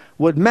life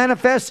would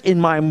manifest in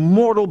my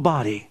mortal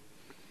body.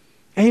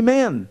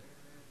 Amen.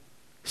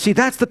 See,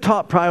 that's the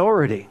top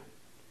priority.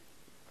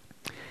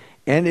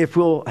 And if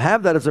we'll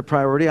have that as a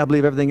priority, I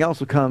believe everything else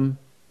will come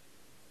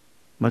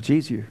much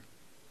easier.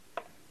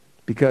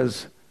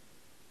 Because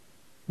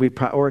we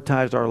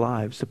prioritized our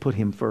lives to put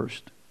Him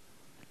first.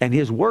 And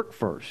His work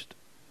first.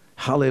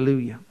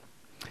 Hallelujah.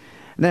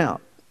 Now,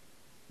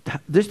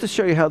 just to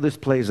show you how this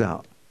plays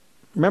out.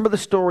 Remember the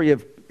story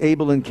of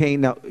Abel and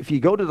Cain? Now, if you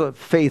go to the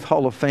Faith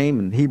Hall of Fame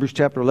in Hebrews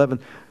chapter 11,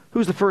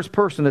 who's the first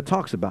person it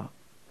talks about?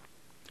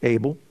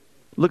 Abel.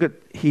 Look at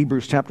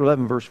Hebrews chapter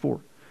 11, verse 4.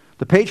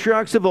 The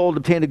patriarchs of old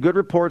obtained a good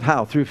report.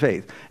 How? Through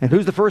faith. And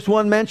who's the first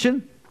one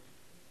mentioned?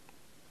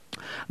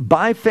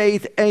 By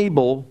faith,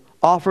 Abel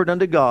offered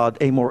unto God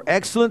a more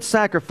excellent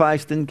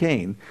sacrifice than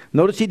Cain.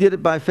 Notice he did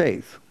it by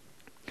faith.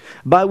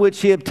 By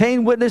which he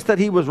obtained witness that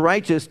he was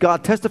righteous,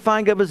 God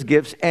testifying of his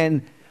gifts,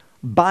 and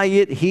by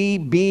it he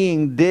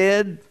being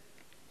dead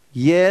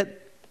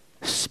yet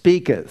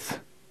speaketh.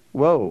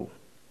 Whoa.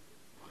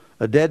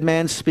 A dead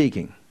man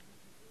speaking.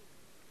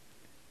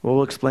 Well,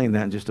 we'll explain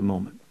that in just a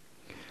moment.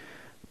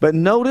 But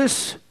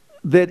notice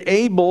that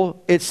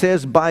Abel, it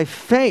says, by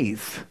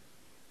faith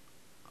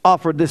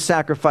offered this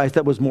sacrifice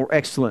that was more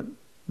excellent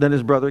than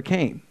his brother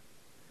Cain.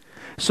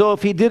 So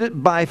if he did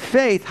it by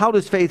faith, how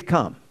does faith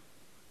come?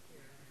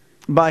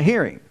 By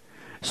hearing.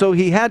 So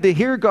he had to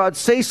hear God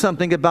say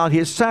something about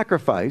his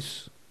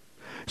sacrifice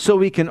so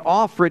he can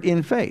offer it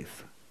in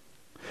faith.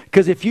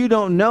 Because if you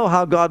don't know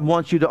how God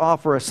wants you to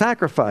offer a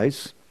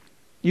sacrifice,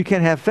 you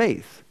can't have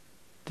faith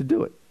to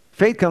do it.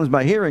 Faith comes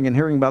by hearing, and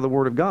hearing by the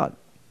Word of God.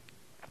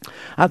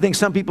 I think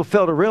some people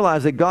fail to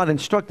realize that God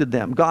instructed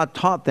them, God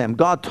taught them,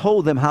 God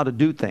told them how to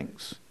do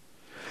things.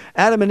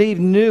 Adam and Eve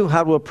knew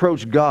how to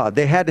approach God.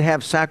 They had to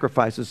have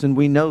sacrifices, and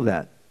we know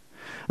that.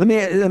 Let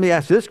me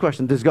ask you this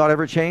question. Does God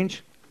ever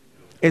change?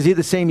 Is he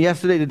the same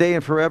yesterday, today,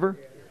 and forever?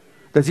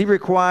 Does he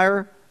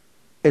require,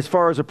 as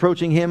far as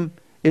approaching him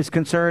is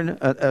concerned,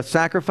 a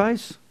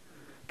sacrifice?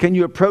 Can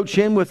you approach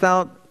him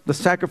without the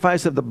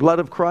sacrifice of the blood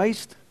of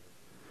Christ?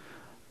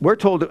 We're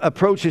told to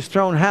approach his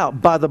throne how?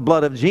 By the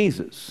blood of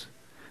Jesus.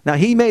 Now,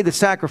 he made the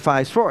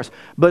sacrifice for us.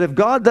 But if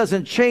God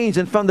doesn't change,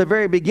 and from the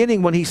very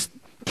beginning when he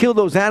killed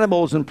those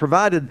animals and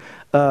provided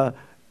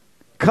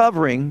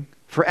covering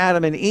for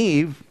Adam and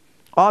Eve,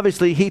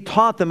 obviously he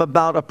taught them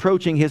about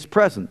approaching his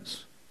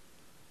presence.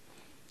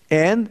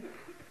 And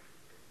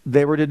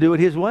they were to do it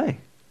his way.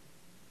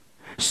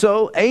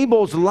 So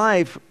Abel's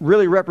life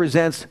really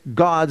represents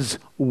God's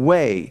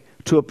way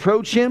to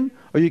approach him,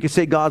 or you could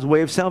say God's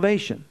way of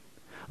salvation.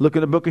 Look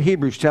at the book of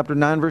Hebrews, chapter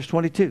 9, verse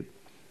 22.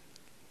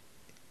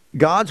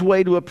 God's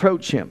way to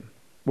approach him.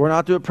 We're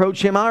not to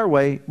approach him our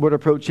way, we're to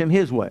approach him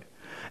his way.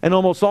 And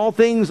almost all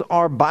things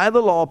are by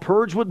the law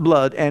purged with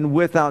blood, and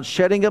without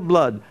shedding of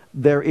blood,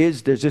 there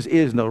just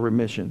is no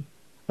remission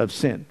of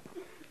sin.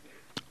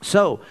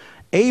 So,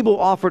 Abel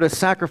offered a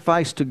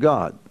sacrifice to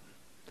God.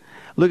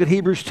 Look at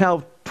Hebrews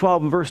 12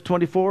 and verse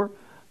 24.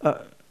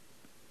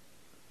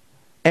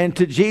 And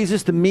to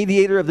Jesus, the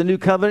mediator of the new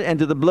covenant, and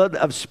to the blood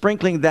of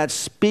sprinkling that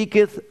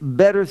speaketh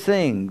better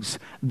things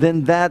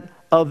than that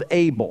of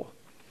Abel.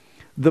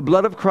 The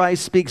blood of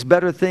Christ speaks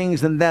better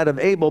things than that of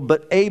Abel,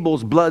 but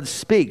Abel's blood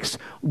speaks.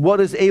 What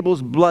does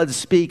Abel's blood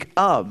speak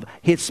of?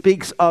 It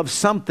speaks of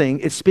something.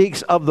 It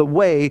speaks of the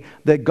way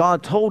that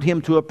God told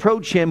him to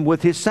approach him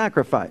with his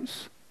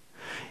sacrifice.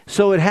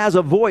 So it has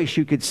a voice,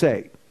 you could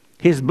say.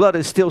 His blood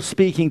is still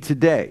speaking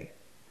today.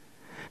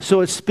 So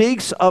it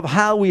speaks of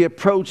how we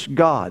approach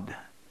God.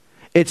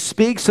 It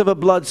speaks of a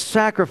blood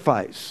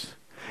sacrifice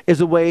as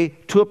a way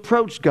to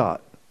approach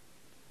God.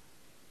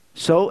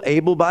 So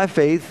Abel, by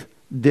faith,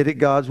 did it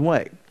God's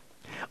way.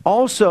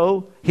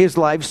 Also, his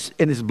life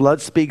and his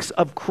blood speaks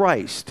of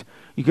Christ.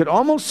 You could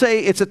almost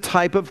say it's a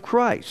type of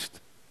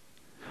Christ.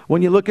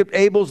 When you look at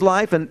Abel's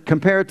life and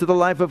compare it to the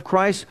life of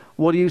Christ,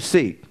 what do you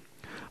see?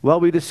 Well,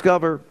 we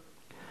discover,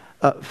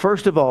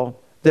 first of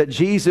all, that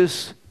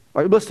Jesus,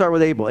 all right, let's start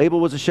with Abel. Abel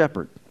was a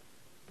shepherd.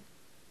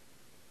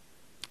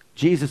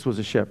 Jesus was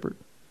a shepherd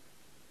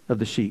of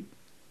the sheep.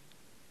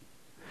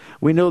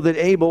 We know that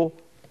Abel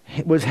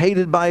was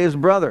hated by his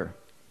brother,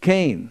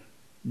 Cain.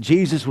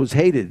 Jesus was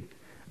hated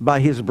by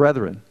his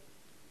brethren,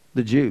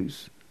 the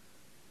Jews.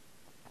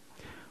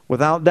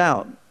 Without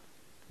doubt,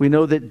 we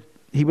know that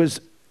he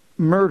was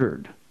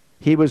murdered.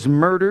 He was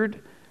murdered.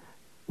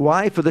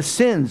 Why? For the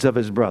sins of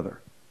his brother.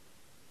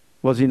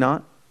 Was he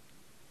not?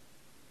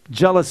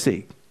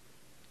 Jealousy,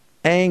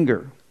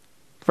 anger,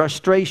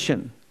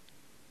 frustration,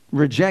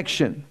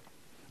 rejection.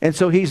 And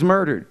so he's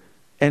murdered.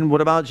 And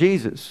what about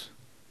Jesus?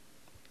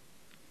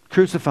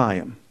 Crucify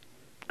him.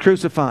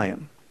 Crucify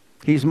him.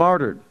 He's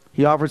martyred.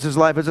 He offers his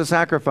life as a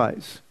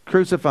sacrifice.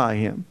 Crucify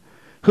him.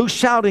 Who's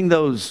shouting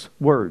those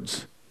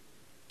words?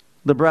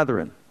 The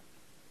brethren.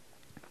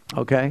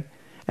 Okay?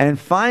 And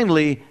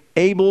finally,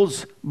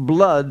 Abel's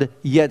blood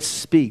yet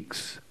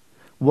speaks.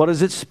 What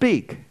does it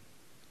speak?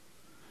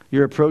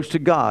 Your approach to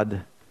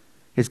God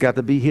has got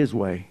to be his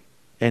way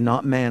and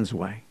not man's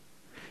way.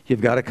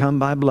 You've got to come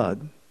by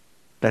blood.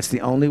 That's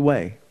the only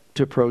way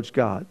to approach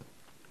God.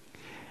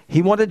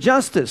 He wanted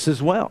justice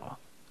as well.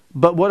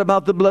 But what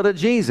about the blood of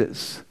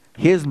Jesus?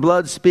 His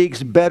blood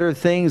speaks better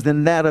things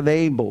than that of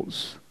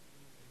Abel's.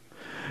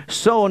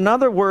 So in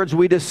other words,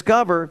 we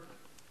discover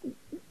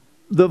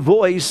the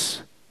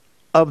voice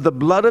of the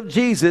blood of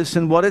Jesus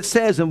and what it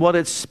says and what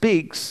it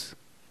speaks.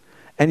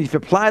 And if you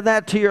apply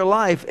that to your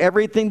life,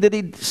 everything that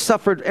He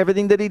suffered,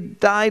 everything that He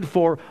died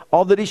for,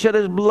 all that He shed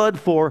His blood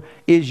for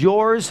is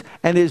yours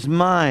and is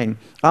mine.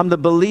 I'm to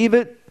believe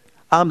it.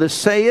 I'm to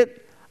say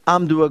it.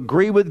 I'm to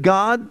agree with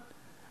God.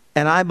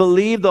 And I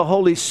believe the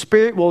Holy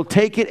Spirit will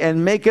take it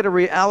and make it a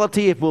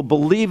reality if we'll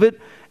believe it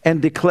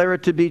and declare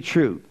it to be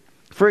true.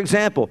 For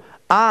example,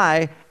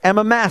 I am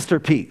a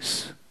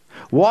masterpiece,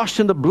 washed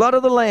in the blood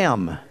of the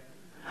Lamb.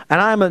 And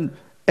I'm an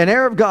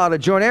heir of God, a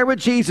joint heir with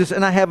Jesus,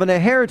 and I have an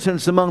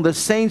inheritance among the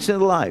saints in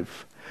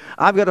life.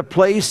 I've got a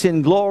place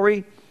in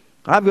glory.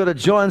 I've got a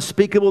joy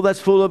unspeakable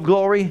that's full of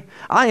glory.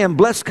 I am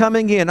blessed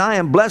coming in. I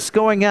am blessed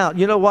going out.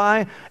 You know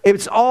why?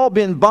 It's all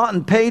been bought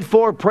and paid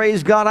for.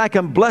 Praise God. I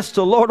can bless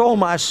the Lord, oh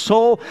my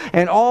soul,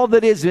 and all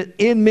that is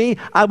in me.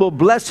 I will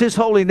bless His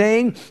holy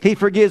name. He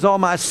forgives all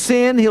my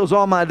sin, heals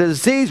all my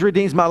disease,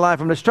 redeems my life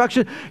from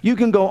destruction. You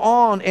can go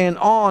on and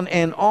on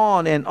and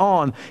on and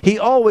on. He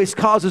always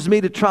causes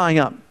me to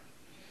triumph.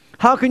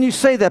 How can you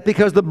say that?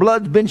 Because the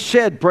blood's been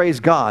shed, praise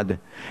God.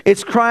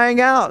 It's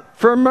crying out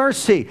for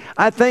mercy.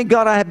 I thank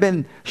God I have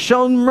been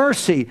shown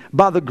mercy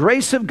by the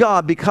grace of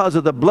God because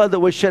of the blood that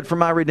was shed for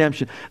my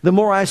redemption. The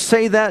more I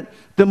say that,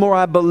 the more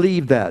I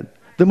believe that.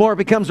 The more it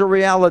becomes a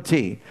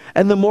reality.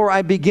 And the more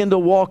I begin to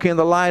walk in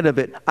the light of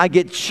it. I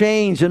get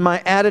changed in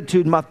my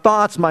attitude, my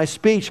thoughts, my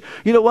speech.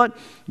 You know what?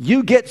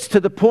 You get to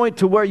the point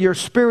to where your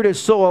spirit is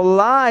so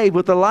alive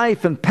with the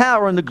life and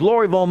power and the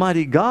glory of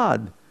Almighty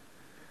God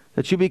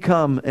that you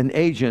become an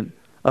agent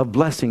of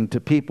blessing to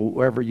people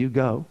wherever you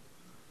go.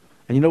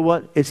 And you know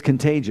what? It's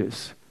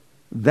contagious.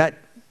 That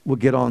will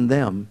get on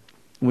them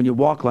when you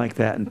walk like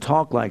that and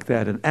talk like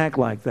that and act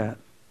like that.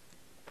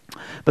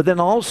 But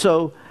then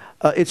also,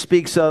 it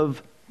speaks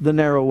of the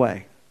narrow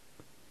way.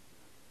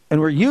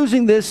 And we're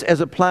using this as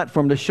a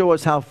platform to show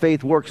us how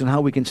faith works and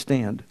how we can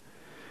stand.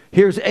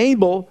 Here's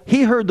Abel.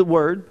 He heard the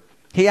word.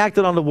 He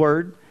acted on the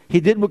word. He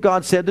did what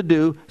God said to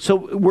do, so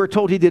we're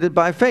told he did it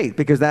by faith,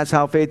 because that's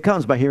how faith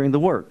comes, by hearing the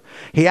word.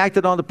 He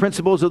acted on the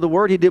principles of the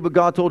word. He did what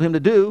God told him to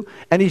do,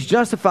 and he's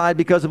justified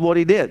because of what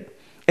he did.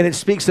 And it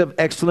speaks of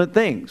excellent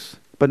things,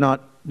 but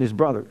not his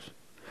brothers.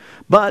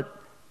 But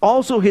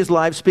also his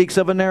life speaks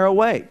of a narrow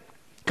way,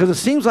 because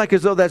it seems like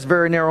as though that's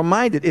very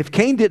narrow-minded. If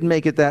Cain didn't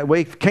make it that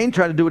way, if Cain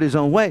tried to do it his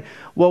own way,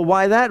 well,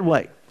 why that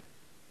way?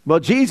 Well,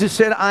 Jesus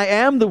said, I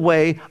am the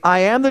way,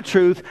 I am the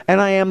truth,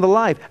 and I am the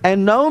life.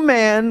 And no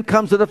man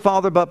comes to the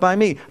Father but by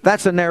me.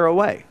 That's a narrow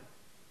way.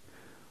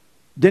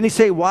 Didn't he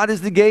say, wide is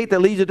the gate that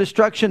leads to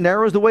destruction,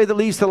 narrow is the way that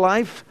leads to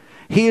life?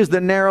 He is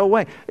the narrow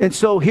way. And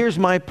so here's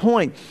my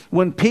point.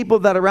 When people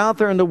that are out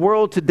there in the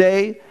world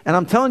today, and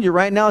I'm telling you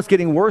right now, it's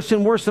getting worse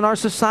and worse in our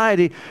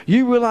society.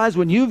 You realize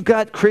when you've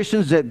got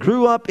Christians that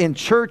grew up in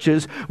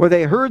churches where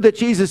they heard that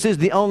Jesus is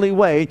the only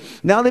way,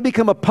 now they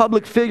become a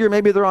public figure,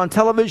 maybe they're on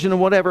television or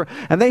whatever,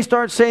 and they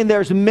start saying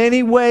there's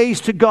many ways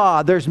to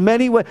God. There's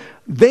many ways.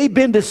 They've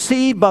been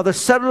deceived by the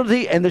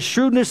subtlety and the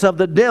shrewdness of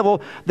the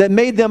devil that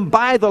made them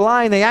buy the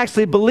lie, and they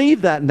actually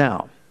believe that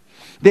now.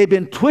 They've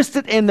been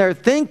twisted in their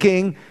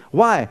thinking.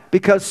 Why?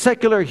 Because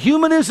secular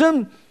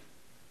humanism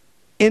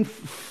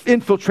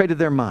infiltrated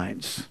their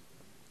minds.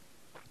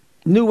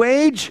 New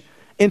Age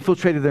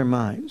infiltrated their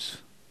minds.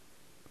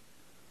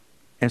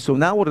 And so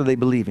now what are they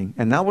believing?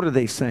 And now what are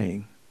they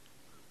saying?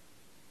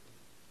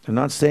 They're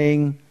not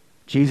saying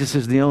Jesus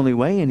is the only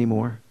way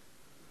anymore.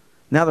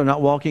 Now they're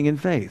not walking in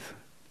faith.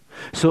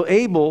 So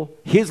Abel,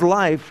 his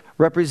life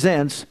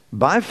represents,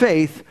 by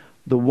faith,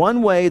 the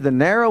one way, the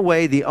narrow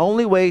way, the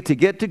only way to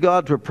get to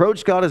God, to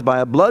approach God, is by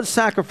a blood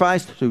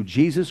sacrifice through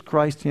Jesus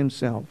Christ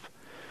himself.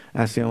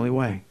 That's the only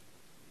way.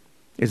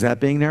 Is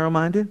that being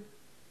narrow-minded?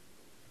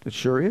 It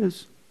sure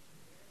is.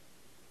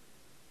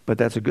 But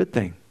that's a good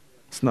thing.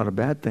 It's not a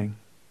bad thing.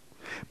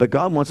 But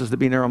God wants us to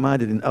be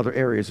narrow-minded in other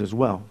areas as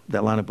well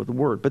that line up with the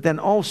Word. But then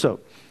also,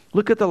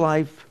 look at the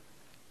life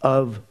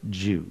of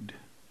Cain.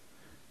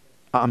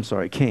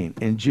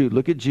 In Jude.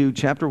 Look at Jude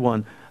chapter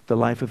 1, the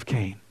life of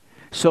Cain.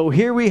 So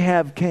here we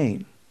have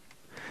Cain.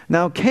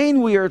 Now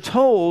Cain, we are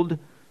told,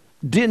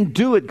 didn't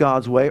do it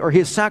God's way, or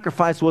his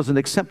sacrifice wasn't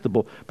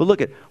acceptable. But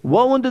look at,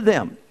 woe unto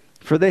them,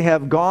 for they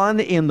have gone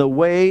in the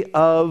way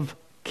of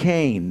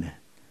Cain,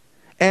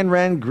 and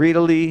ran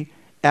greedily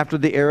after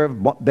the heir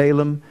of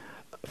Balaam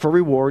for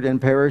reward,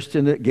 and perished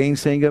in the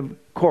gainsaying of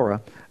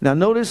Korah. Now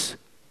notice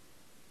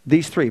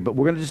these three, but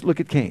we're going to just look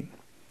at Cain.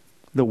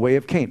 The way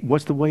of Cain.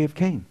 What's the way of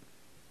Cain?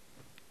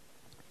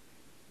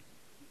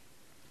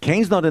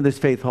 Cain's not in this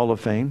faith hall of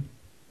fame.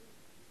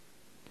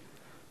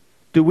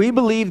 Do we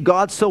believe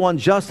God's so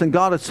unjust and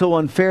God is so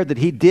unfair that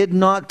he did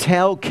not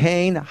tell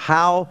Cain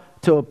how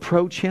to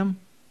approach him?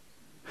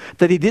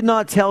 That he did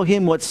not tell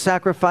him what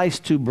sacrifice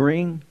to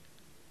bring?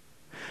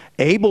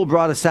 Abel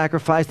brought a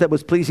sacrifice that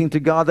was pleasing to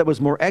God, that was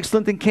more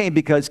excellent than Cain,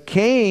 because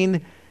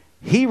Cain,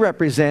 he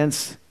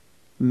represents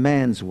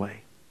man's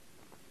way.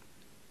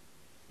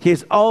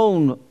 His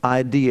own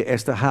idea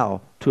as to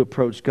how to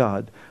approach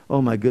God.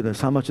 Oh my goodness,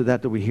 how much of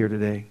that do we hear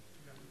today?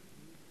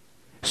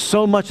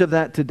 So much of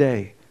that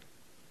today.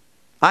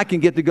 I can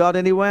get to God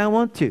any way I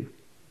want to.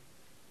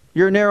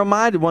 You're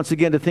narrow-minded, once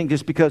again, to think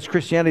just because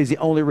Christianity is the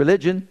only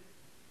religion.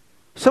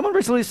 Someone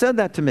recently said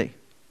that to me.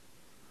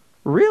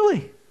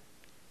 Really?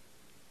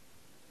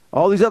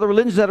 All these other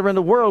religions that are in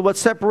the world, what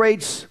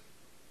separates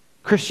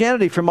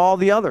Christianity from all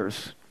the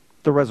others?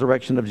 The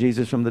resurrection of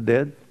Jesus from the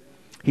dead.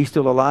 He's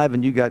still alive,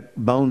 and you got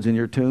bones in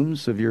your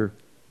tombs of your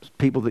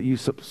people that you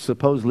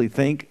supposedly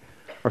think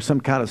are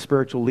some kind of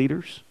spiritual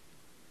leaders.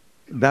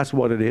 That's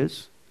what it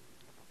is.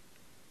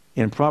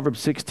 In Proverbs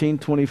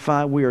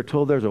 16:25, we are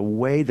told there's a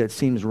way that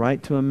seems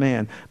right to a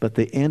man, but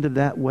the end of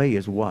that way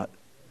is what?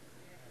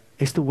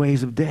 It's the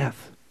ways of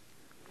death.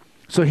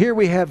 So here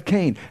we have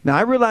Cain. Now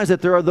I realize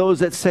that there are those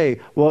that say,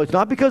 well, it's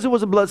not because it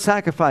was a blood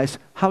sacrifice.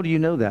 How do you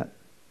know that?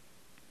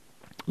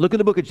 Look at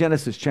the book of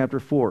Genesis chapter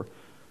 4.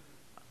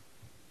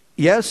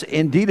 Yes,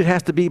 indeed it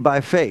has to be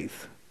by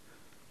faith.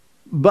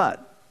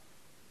 But,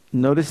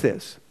 notice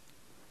this.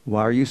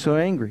 Why are you so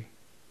angry?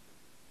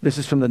 This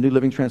is from the New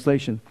Living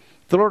Translation.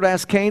 The Lord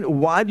asked Cain,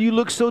 why do you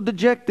look so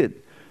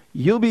dejected?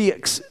 You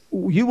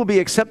will be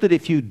accepted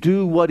if you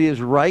do what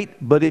is right,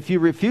 but if you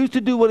refuse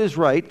to do what is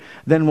right,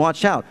 then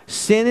watch out.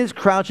 Sin is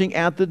crouching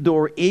at the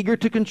door, eager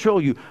to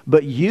control you,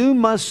 but you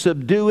must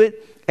subdue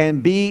it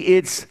and be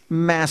its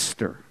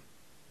master.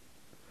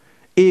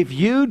 If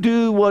you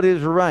do what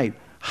is right,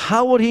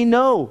 how would he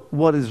know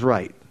what is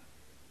right?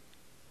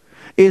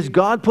 Is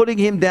God putting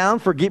him down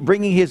for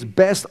bringing his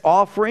best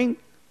offering?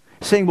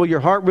 Saying, well, your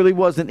heart really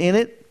wasn't in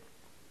it?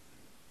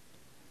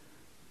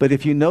 But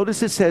if you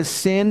notice, it says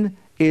sin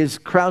is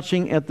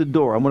crouching at the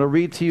door. I'm going to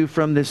read to you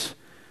from this.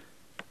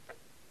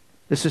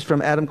 This is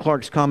from Adam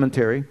Clarke's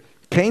commentary.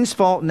 Cain's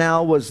fault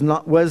now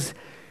was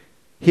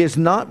his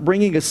not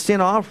bringing a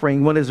sin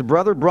offering when his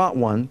brother brought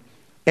one,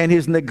 and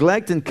his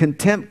neglect and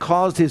contempt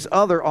caused his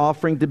other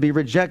offering to be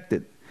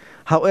rejected.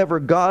 However,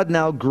 God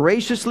now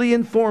graciously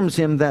informs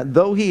him that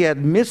though he had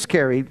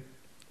miscarried,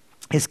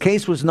 his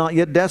case was not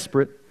yet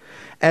desperate,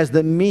 as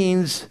the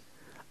means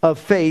of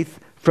faith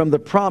from the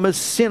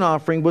promised sin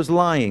offering was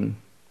lying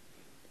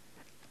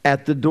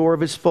at the door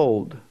of his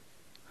fold.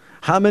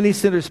 How many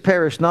sinners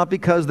perish, not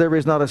because there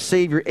is not a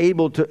Savior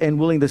able to and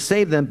willing to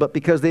save them, but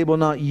because they will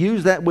not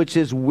use that which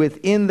is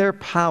within their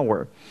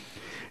power.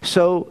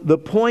 So the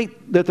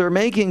point that they're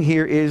making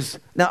here is,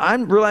 now I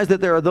realize that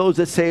there are those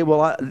that say,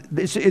 well,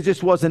 it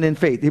just wasn't in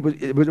faith. It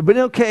would have been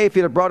okay if he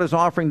had brought his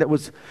offering that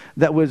was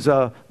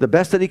the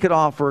best that he could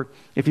offer,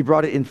 if he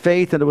brought it in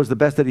faith and it was the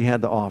best that he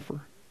had to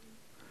offer.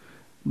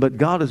 But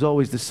God is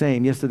always the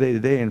same, yesterday,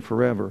 today, and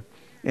forever.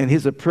 And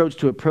his approach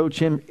to approach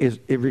him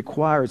it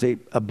requires a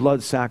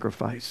blood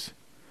sacrifice.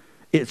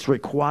 It's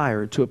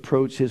required to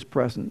approach his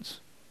presence.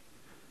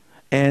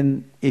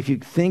 And if you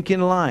think in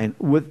line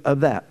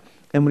of that,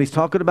 and when he's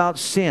talking about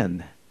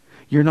sin,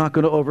 you're not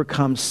going to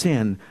overcome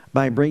sin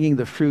by bringing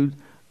the fruit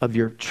of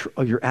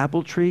your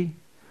apple tree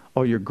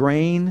or your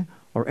grain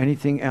or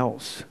anything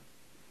else.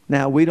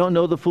 Now, we don't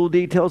know the full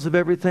details of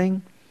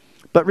everything,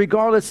 but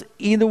regardless,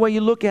 either way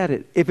you look at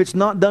it, if it's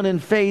not done in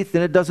faith,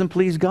 then it doesn't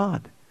please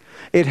God.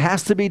 It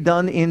has to be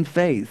done in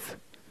faith.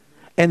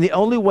 And the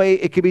only way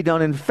it can be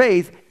done in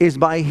faith is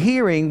by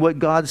hearing what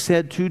God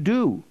said to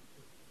do.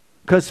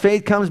 Because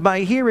faith comes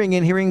by hearing,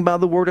 and hearing by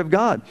the word of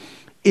God.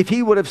 If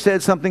he would have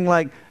said something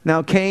like,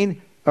 now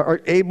Cain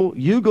or Abel,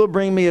 you go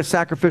bring me a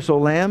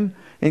sacrificial lamb,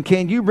 and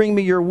Cain, you bring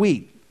me your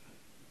wheat,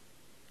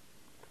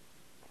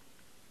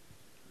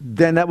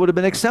 then that would have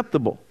been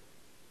acceptable.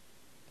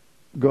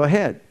 Go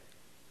ahead.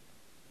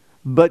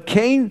 But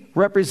Cain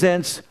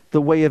represents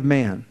the way of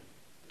man.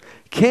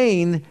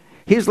 Cain,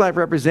 his life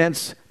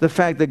represents the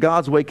fact that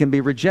God's way can be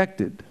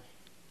rejected.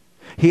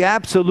 He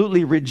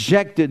absolutely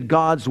rejected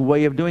God's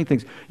way of doing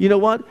things. You know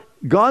what?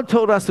 God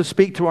told us to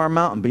speak to our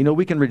mountain, but you know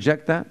we can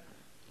reject that?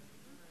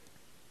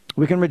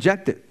 We can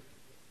reject it.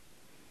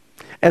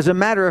 As a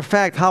matter of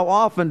fact, how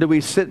often do we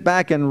sit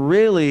back and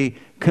really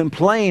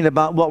complain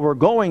about what we're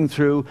going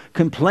through,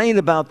 complain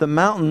about the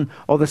mountain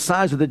or the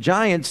size of the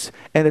giants,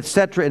 and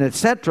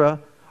etc.,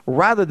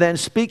 rather than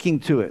speaking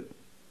to it?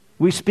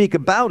 We speak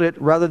about it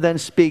rather than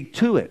speak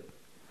to it.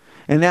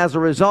 And as a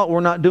result,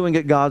 we're not doing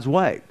it God's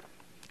way.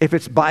 If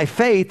it's by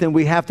faith, then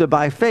we have to,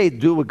 by faith,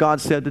 do what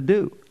God said to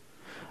do.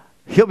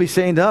 He'll be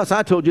saying to us,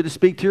 I told you to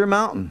speak to your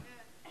mountain.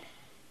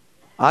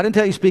 I didn't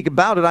tell you to speak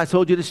about it. I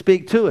told you to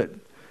speak to it.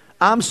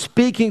 I'm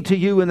speaking to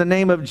you in the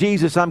name of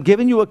Jesus. I'm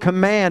giving you a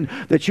command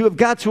that you have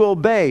got to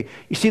obey.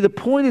 You see, the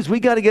point is we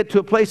got to get to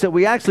a place that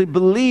we actually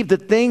believe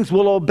that things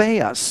will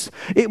obey us.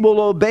 It will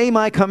obey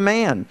my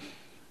command.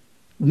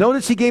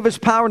 Notice he gave us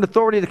power and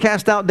authority to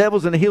cast out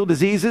devils and to heal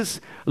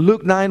diseases.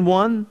 Luke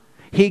 9:1.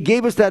 He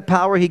gave us that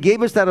power. He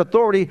gave us that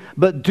authority.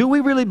 But do we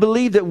really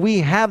believe that we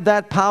have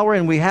that power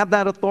and we have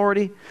that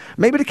authority?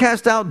 Maybe to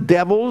cast out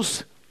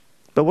devils,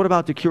 but what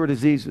about to cure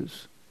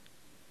diseases?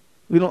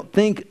 We don't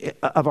think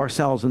of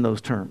ourselves in those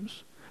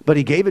terms. But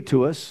he gave it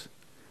to us,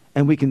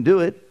 and we can do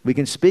it. We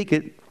can speak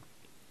it.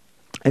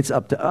 It's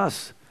up to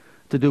us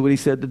to do what he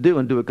said to do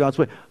and do it God's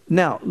way.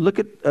 Now, look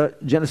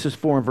at Genesis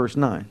 4 and verse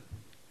 9.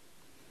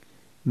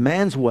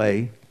 Man's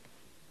way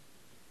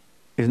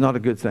is not a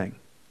good thing.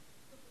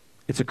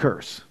 It's a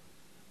curse.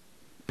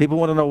 People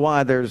want to know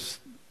why there's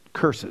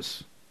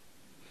curses.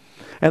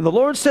 And the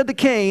Lord said to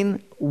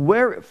Cain,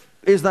 where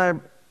is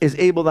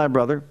Abel thy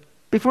brother?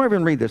 Before I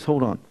even read this,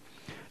 hold on.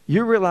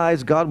 You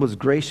realize God was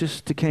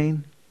gracious to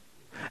Cain?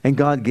 And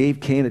God gave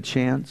Cain a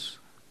chance?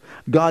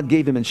 God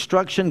gave him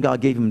instruction.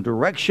 God gave him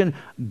direction.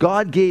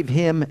 God gave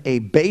him a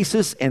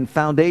basis and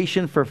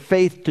foundation for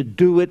faith to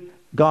do it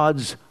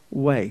God's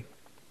way.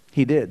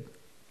 He did.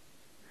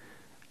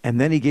 And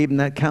then he gave him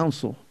that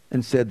counsel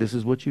and said, this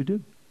is what you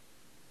do.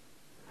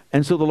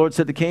 And so the Lord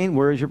said to Cain,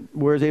 where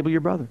is Abel your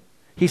brother?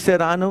 He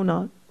said, I know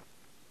not.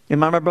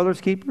 Am I my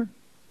brother's keeper?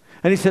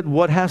 And he said,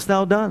 what hast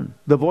thou done?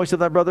 The voice of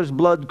thy brother's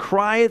blood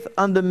crieth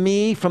unto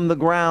me from the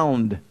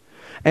ground.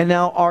 And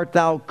now art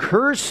thou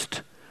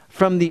cursed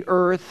from the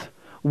earth,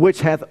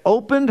 which hath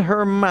opened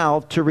her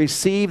mouth to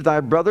receive thy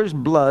brother's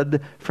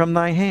blood from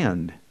thy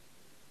hand.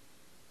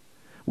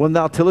 When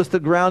thou tillest the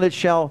ground, it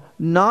shall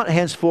not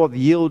henceforth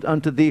yield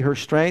unto thee her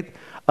strength.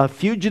 A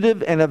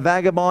fugitive and a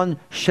vagabond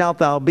shalt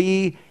thou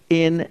be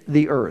in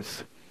the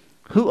earth.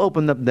 Who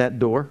opened up that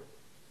door?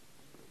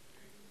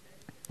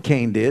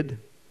 Cain did.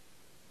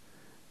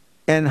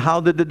 And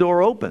how did the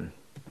door open?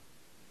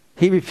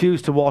 He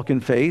refused to walk in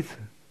faith.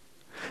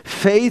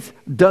 Faith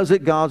does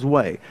it God's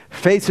way.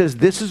 Faith says,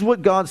 this is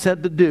what God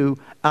said to do.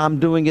 I'm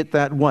doing it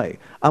that way.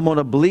 I'm going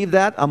to believe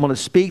that. I'm going to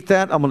speak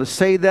that. I'm going to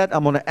say that.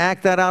 I'm going to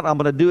act that out. I'm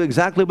going to do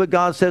exactly what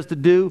God says to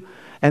do.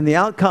 And the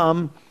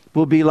outcome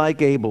will be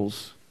like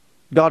Abel's.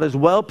 God is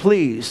well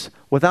pleased.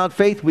 Without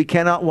faith, we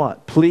cannot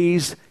what?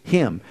 Please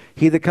him.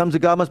 He that comes to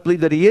God must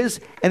believe that he is,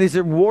 and he's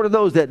the reward of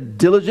those that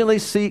diligently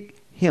seek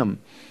him.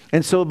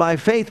 And so by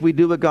faith, we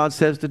do what God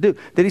says to do.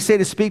 Did he say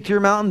to speak to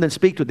your mountain? Then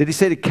speak to it. Did he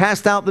say to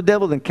cast out the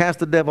devil? Then cast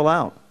the devil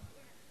out.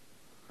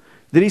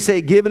 Did he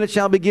say, give and it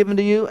shall be given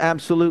to you?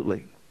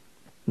 Absolutely.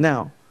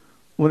 Now,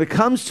 when it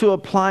comes to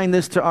applying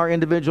this to our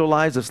individual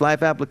lives, this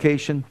life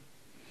application,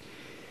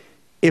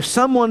 if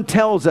someone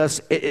tells us,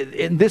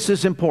 and this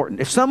is important,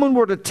 if someone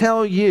were to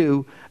tell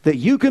you that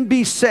you can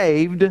be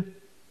saved,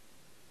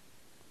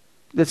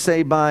 let's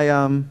say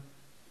by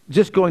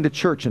just going to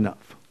church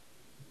enough,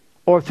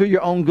 or through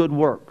your own good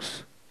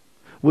works,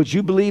 would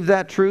you believe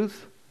that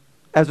truth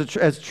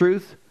as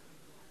truth?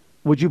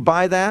 Would you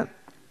buy that?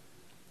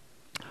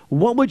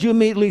 What would you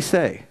immediately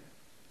say?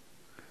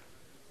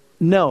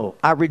 No,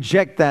 I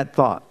reject that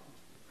thought.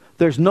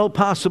 There's no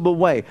possible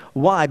way.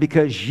 Why?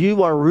 Because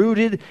you are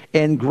rooted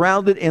and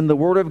grounded in the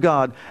Word of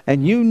God,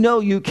 and you know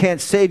you can't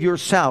save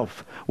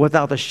yourself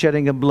without the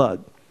shedding of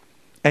blood.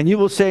 And you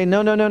will say,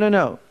 no, no, no, no,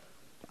 no.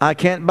 I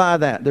can't buy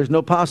that. There's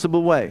no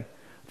possible way.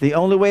 The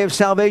only way of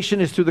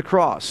salvation is through the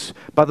cross,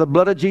 by the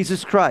blood of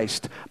Jesus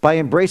Christ, by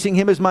embracing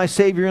him as my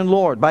Savior and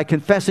Lord, by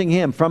confessing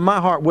him from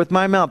my heart with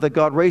my mouth that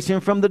God raised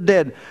him from the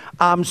dead.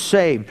 I'm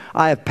saved.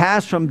 I have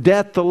passed from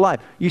death to life.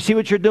 You see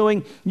what you're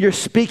doing? You're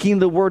speaking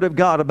the Word of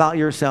God about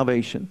your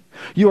salvation.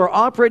 You are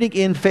operating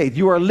in faith.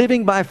 You are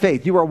living by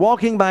faith. You are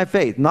walking by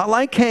faith. Not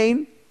like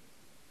Cain.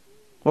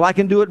 Well, I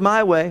can do it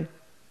my way.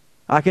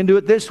 I can do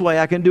it this way.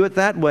 I can do it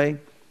that way.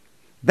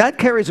 That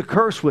carries a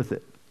curse with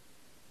it.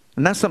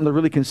 And that's something to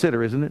really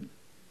consider, isn't it?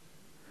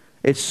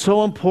 It's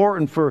so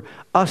important for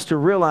us to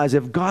realize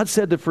if God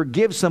said to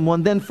forgive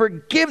someone, then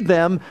forgive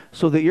them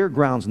so that your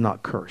ground's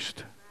not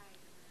cursed.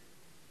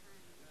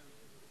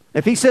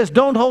 If he says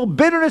don't hold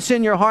bitterness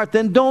in your heart,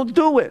 then don't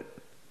do it.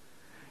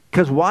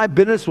 Because why?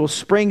 Bitterness will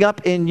spring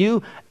up in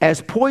you as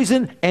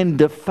poison and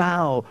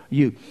defile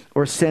you,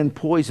 or send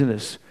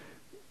poisonous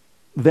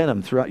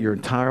venom throughout your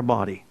entire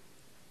body.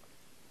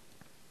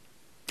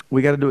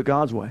 We got to do it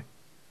God's way.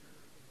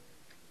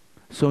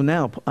 So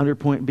now, under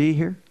point B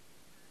here,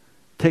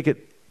 take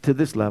it to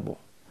this level.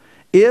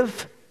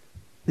 If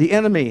the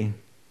enemy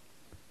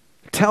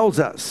tells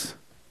us,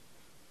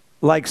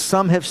 like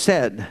some have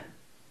said,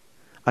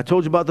 I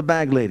told you about the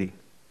bag lady.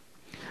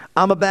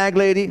 I'm a bag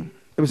lady.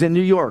 It was in New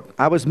York.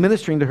 I was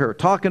ministering to her,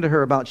 talking to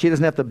her about she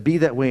doesn't have to be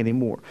that way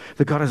anymore.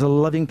 That God has a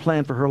loving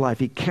plan for her life.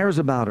 He cares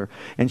about her.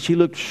 And she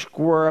looked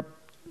square up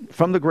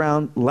from the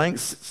ground,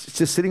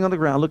 just sitting on the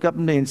ground, looked up at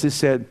me and just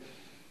said,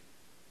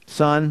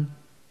 son,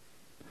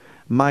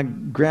 my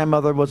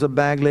grandmother was a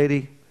bag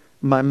lady.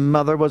 My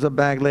mother was a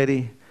bag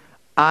lady.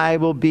 I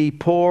will be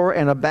poor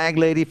and a bag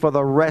lady for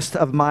the rest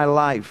of my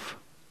life.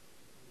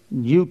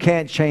 You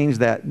can't change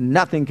that.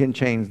 Nothing can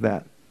change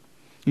that.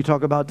 You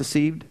talk about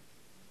deceived?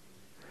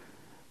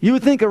 You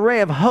would think a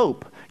ray of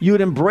hope. You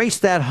would embrace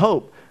that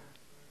hope.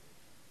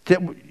 That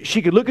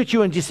she could look at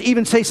you and just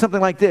even say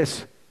something like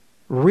this.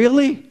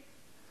 Really?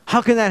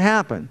 How can that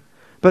happen?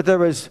 But there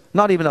was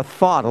not even a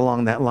thought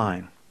along that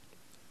line.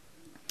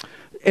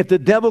 If the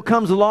devil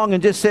comes along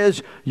and just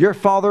says, your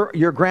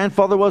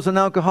grandfather was an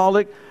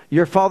alcoholic,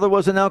 your father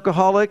was an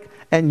alcoholic,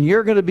 and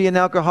you're going to be an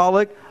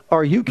alcoholic,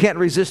 or you can't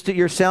resist it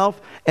yourself,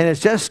 and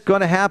it's just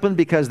going to happen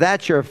because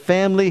that's your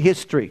family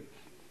history.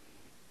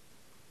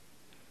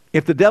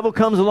 If the devil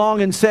comes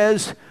along and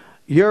says,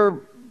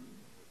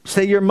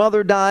 say your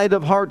mother died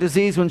of heart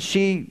disease when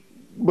she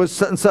was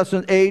such and such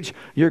an age.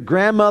 Your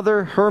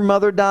grandmother, her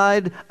mother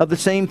died of the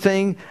same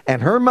thing,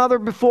 and her mother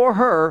before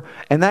her,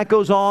 and that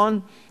goes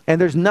on, and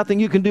there's nothing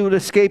you can do to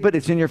escape it.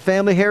 It's in your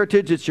family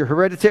heritage. It's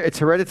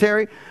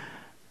hereditary,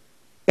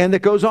 and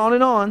it goes on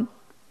and on.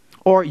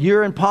 Or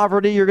you're in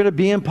poverty, you're going to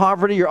be in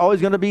poverty, you're always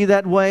going to be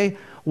that way.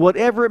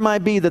 Whatever it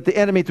might be that the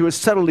enemy through his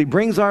subtlety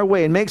brings our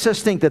way and makes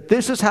us think that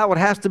this is how it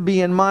has to be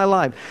in my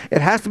life.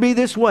 It has to be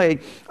this way.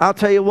 I'll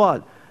tell you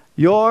what.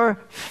 Your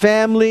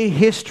family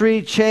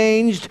history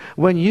changed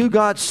when you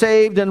got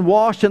saved and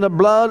washed in the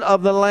blood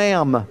of the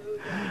Lamb.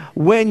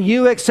 When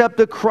you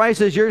accepted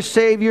Christ as your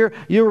Savior,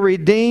 you're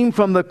redeemed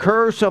from the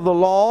curse of the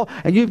law,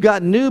 and you've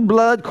got new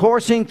blood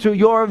coursing through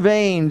your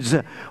veins.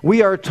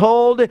 We are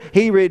told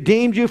He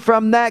redeemed you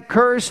from that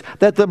curse,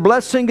 that the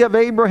blessing of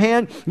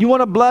Abraham, you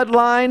want a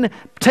bloodline?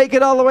 Take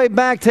it all the way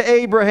back to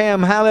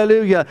Abraham.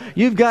 Hallelujah.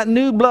 You've got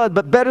new blood,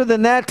 but better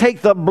than that,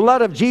 take the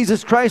blood of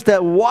Jesus Christ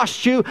that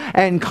washed you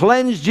and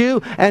cleansed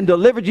you and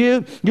delivered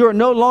you. You are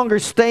no longer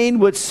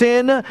stained with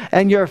sin,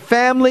 and your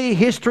family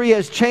history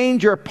has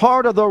changed. You're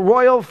part of the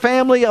royal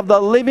family of the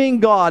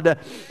living God.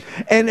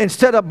 And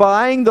instead of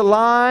buying the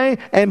lie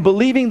and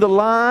believing the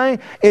lie,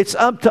 it's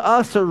up to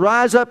us to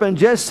rise up and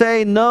just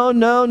say, no,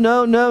 no,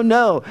 no, no,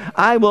 no.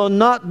 I will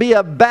not be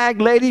a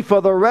bag lady for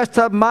the rest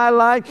of my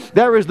life.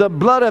 There is the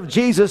blood of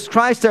Jesus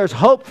Christ. There's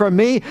hope for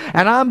me.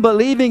 And I'm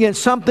believing in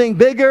something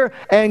bigger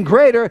and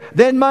greater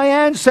than my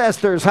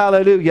ancestors.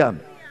 Hallelujah.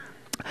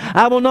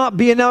 I will not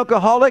be an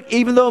alcoholic,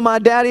 even though my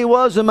daddy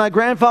was and my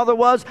grandfather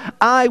was.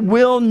 I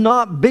will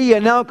not be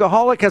an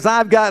alcoholic because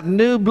I've got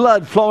new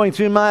blood flowing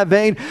through my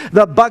vein.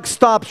 The buck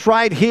stops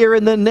right here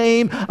in the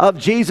name of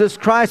Jesus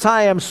Christ.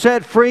 I am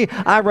set free.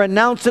 I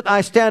renounce it.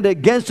 I stand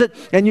against it.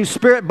 And you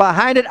spirit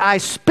behind it, I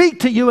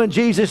speak to you in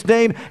Jesus'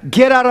 name.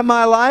 Get out of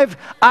my life,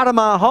 out of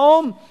my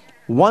home,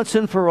 once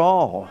and for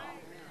all.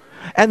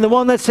 And the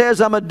one that says,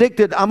 I'm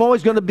addicted, I'm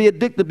always going to be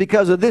addicted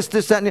because of this,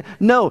 that, and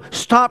no,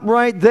 stop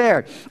right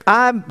there.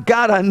 I've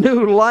got a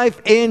new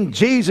life in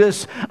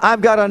Jesus.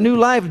 I've got a new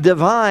life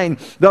divine.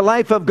 The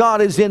life of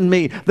God is in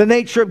me. The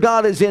nature of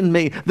God is in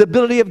me. The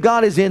ability of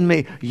God is in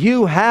me.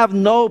 You have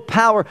no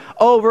power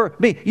over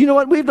me. You know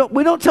what? We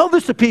don't tell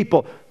this to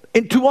people.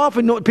 And too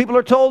often, you know what people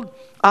are told?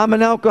 I'm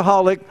an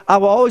alcoholic. I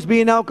will always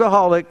be an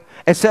alcoholic,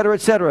 etc.,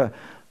 etc.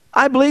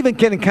 I believe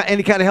in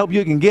any kind of help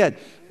you can get.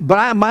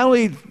 But my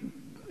only...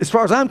 As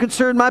far as I'm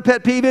concerned, my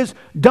pet peeve is,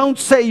 don't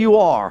say you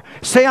are.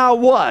 Say I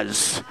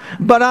was.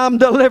 But I'm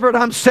delivered,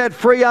 I'm set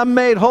free, I'm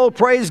made whole,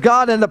 praise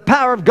God, and the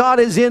power of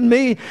God is in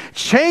me,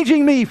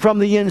 changing me from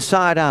the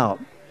inside out.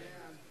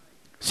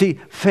 See,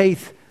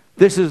 faith,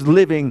 this is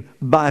living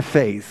by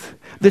faith.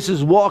 This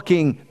is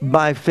walking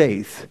by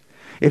faith.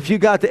 If you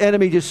got the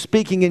enemy just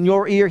speaking in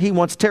your ear, he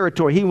wants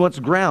territory. He wants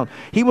ground.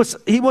 He wants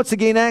to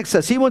gain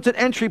access. He wants an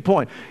entry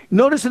point.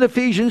 Notice in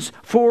Ephesians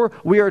 4,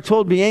 we are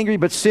told, be angry,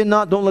 but sin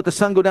not. Don't let the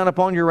sun go down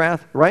upon your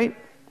wrath. Right?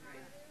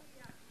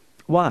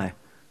 Why?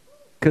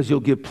 Because you'll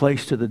give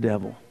place to the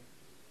devil.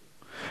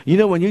 You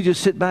know, when you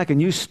just sit back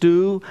and you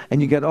stew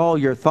and you get all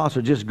your thoughts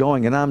are just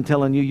going, and I'm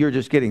telling you, you're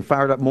just getting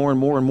fired up more and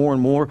more and more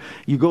and more.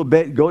 You go to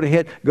bed,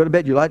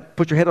 you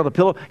put your head on a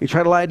pillow, you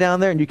try to lie down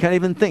there and you can't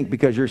even think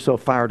because you're so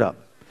fired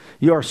up.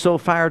 You are so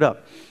fired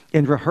up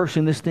in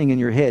rehearsing this thing in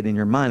your head, in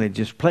your mind, and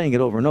just playing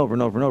it over and over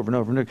and over and over and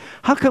over and over.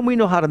 How come we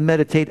know how to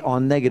meditate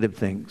on negative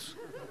things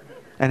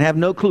and have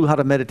no clue how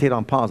to meditate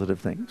on positive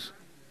things?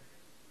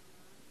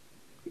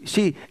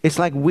 See, it's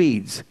like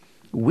weeds.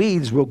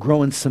 Weeds will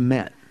grow in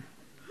cement.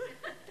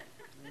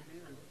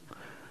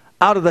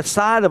 Out of the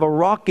side of a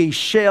rocky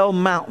shale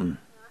mountain.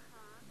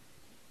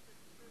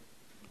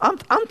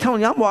 I'm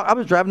telling you, I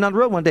was driving down the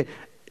road one day.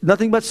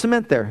 Nothing but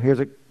cement there.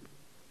 Here's a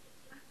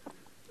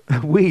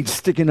weeds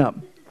sticking up.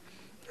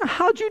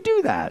 How'd you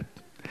do that?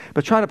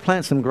 But try to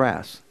plant some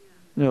grass.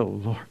 No,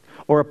 Lord.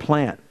 Or a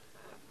plant.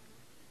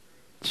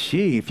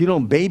 Gee, if you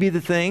don't baby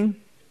the thing,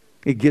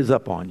 it gives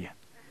up on you.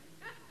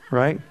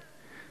 Right?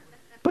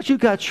 But you've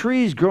got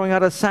trees growing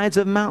out of sides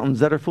of mountains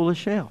that are full of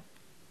shale.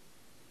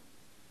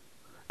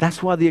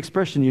 That's why the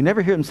expression, you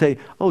never hear them say,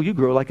 oh, you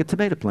grow like a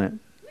tomato plant.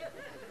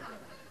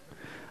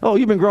 Oh,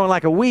 you've been growing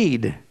like a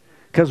weed.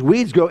 Because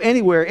weeds grow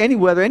anywhere, any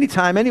weather,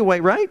 anytime, anyway,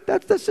 right?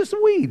 That's just a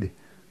weed.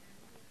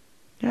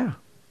 Yeah.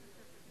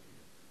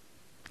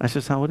 That's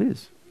just how it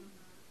is.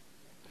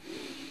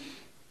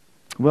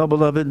 Well,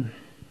 beloved,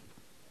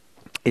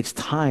 it's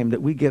time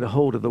that we get a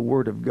hold of the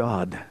Word of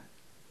God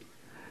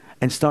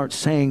and start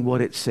saying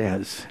what it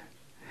says.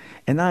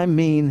 And I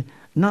mean,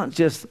 not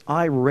just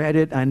I read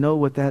it, I know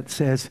what that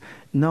says.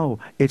 No,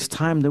 it's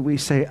time that we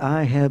say,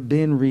 I have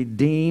been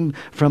redeemed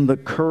from the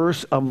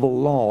curse of the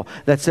law.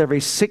 That's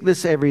every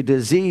sickness, every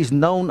disease,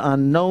 known,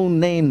 unknown,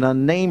 named,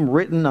 unnamed,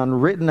 written,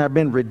 unwritten. I've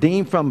been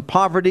redeemed from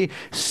poverty,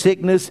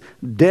 sickness,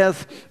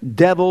 death,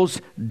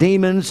 devils,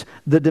 demons,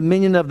 the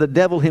dominion of the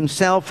devil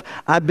himself.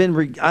 I've been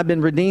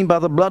redeemed by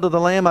the blood of the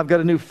Lamb. I've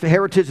got a new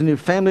heritage, a new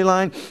family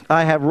line.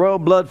 I have royal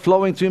blood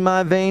flowing through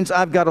my veins.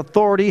 I've got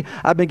authority.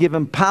 I've been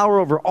given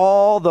power over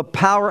all the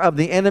power of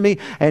the enemy,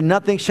 and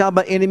nothing shall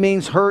by any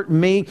means hurt me.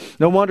 me.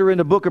 No wonder in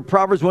the book of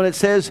Proverbs when it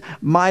says,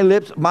 my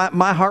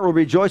heart will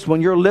rejoice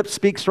when your lips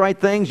speaks right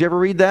things. You ever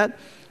read that?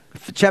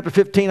 Chapter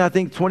 15, I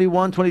think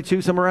 21,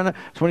 22, somewhere around there,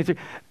 23.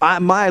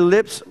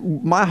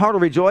 My heart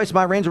will rejoice,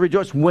 my reins will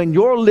rejoice when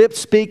your lips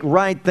speak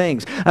right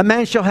things. A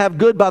man shall have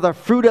good by the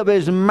fruit of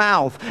his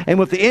mouth, and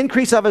with the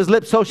increase of his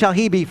lips, so shall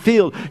he be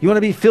filled. You want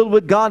to be filled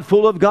with God,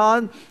 full of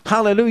God?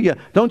 Hallelujah.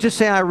 Don't just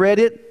say, I read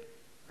it,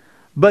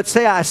 but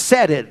say, I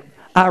said it.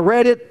 I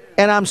read it.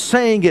 And I'm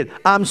saying it.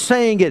 I'm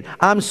saying it.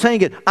 I'm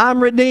saying it.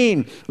 I'm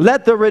redeemed.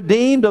 Let the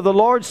redeemed of the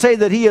Lord say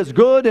that He is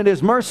good and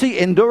His mercy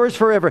endures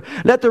forever.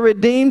 Let the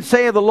redeemed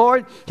say of the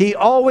Lord, He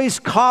always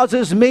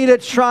causes me to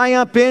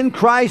triumph in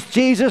Christ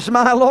Jesus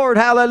my Lord.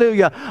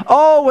 Hallelujah.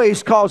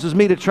 Always causes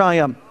me to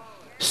triumph.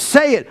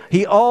 Say it.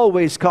 He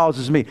always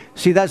causes me.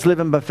 See, that's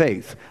living by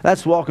faith.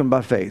 That's walking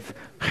by faith.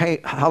 Hey,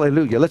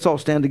 hallelujah. Let's all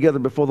stand together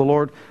before the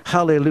Lord.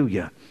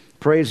 Hallelujah.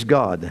 Praise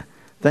God.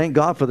 Thank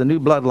God for the new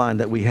bloodline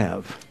that we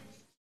have.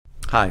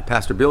 Hi,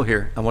 Pastor Bill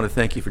here. I want to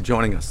thank you for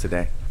joining us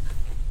today.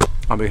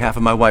 On behalf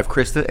of my wife,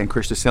 Krista, and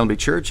Christian Assembly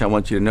Church, I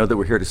want you to know that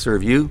we're here to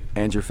serve you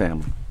and your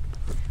family.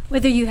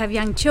 Whether you have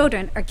young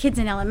children or kids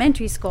in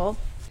elementary school,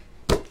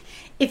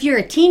 if you're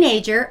a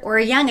teenager or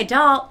a young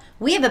adult,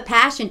 we have a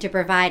passion to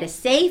provide a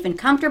safe and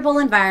comfortable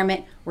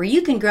environment where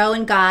you can grow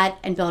in God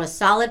and build a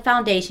solid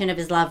foundation of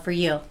His love for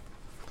you.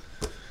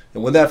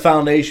 And with that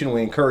foundation,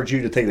 we encourage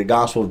you to take the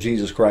gospel of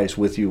Jesus Christ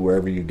with you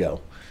wherever you go.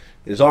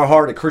 It is our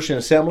heart at Christian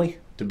Assembly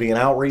to be an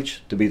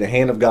outreach, to be the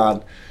hand of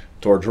God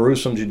toward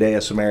Jerusalem, Judea,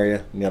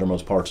 Samaria, and the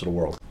uttermost parts of the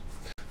world.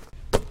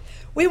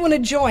 We want to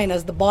join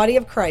as the body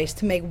of Christ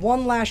to make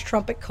one last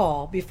trumpet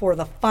call before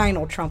the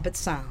final trumpet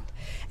sound,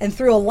 and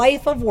through a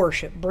life of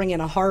worship, bring in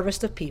a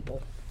harvest of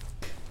people.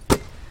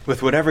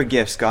 With whatever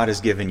gifts God has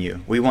given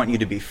you, we want you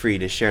to be free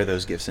to share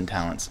those gifts and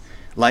talents.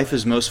 Life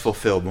is most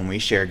fulfilled when we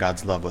share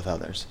God's love with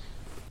others.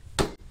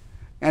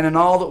 And in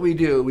all that we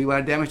do, we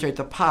want to demonstrate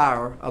the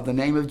power of the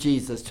name of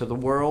Jesus to the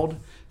world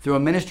through a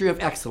ministry of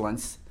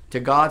excellence to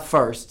God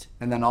first,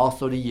 and then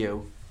also to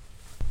you.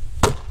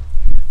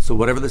 So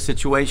whatever the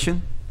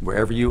situation,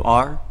 wherever you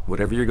are,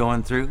 whatever you're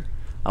going through,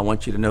 I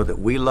want you to know that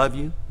we love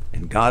you,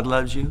 and God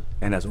loves you,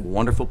 and has a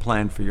wonderful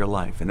plan for your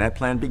life. And that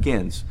plan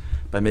begins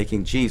by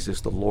making Jesus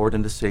the Lord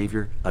and the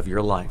Savior of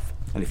your life.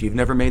 And if you've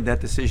never made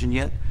that decision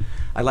yet,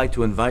 I'd like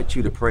to invite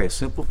you to pray a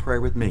simple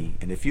prayer with me.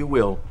 And if you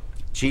will,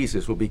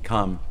 Jesus will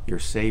become your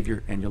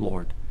Savior and your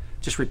Lord.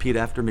 Just repeat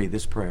after me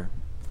this prayer.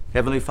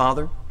 Heavenly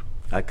Father,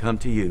 I come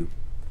to you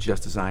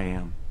just as I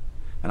am.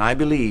 And I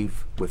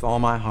believe with all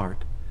my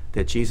heart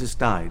that Jesus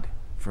died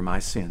for my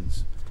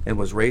sins and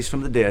was raised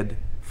from the dead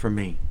for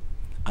me.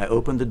 I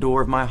open the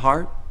door of my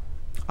heart.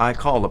 I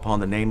call upon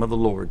the name of the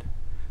Lord.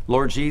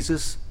 Lord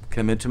Jesus,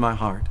 come into my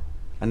heart.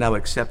 I now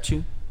accept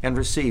you and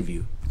receive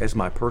you as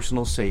my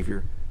personal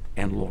Savior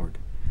and Lord.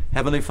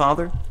 Heavenly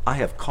Father, I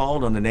have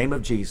called on the name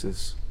of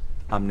Jesus.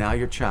 I'm now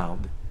your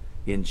child.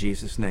 In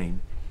Jesus'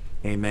 name,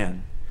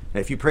 amen. Now,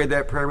 if you prayed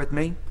that prayer with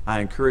me, I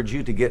encourage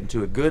you to get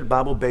into a good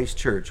Bible-based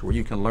church where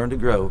you can learn to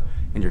grow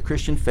in your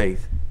Christian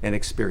faith and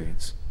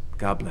experience.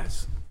 God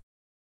bless.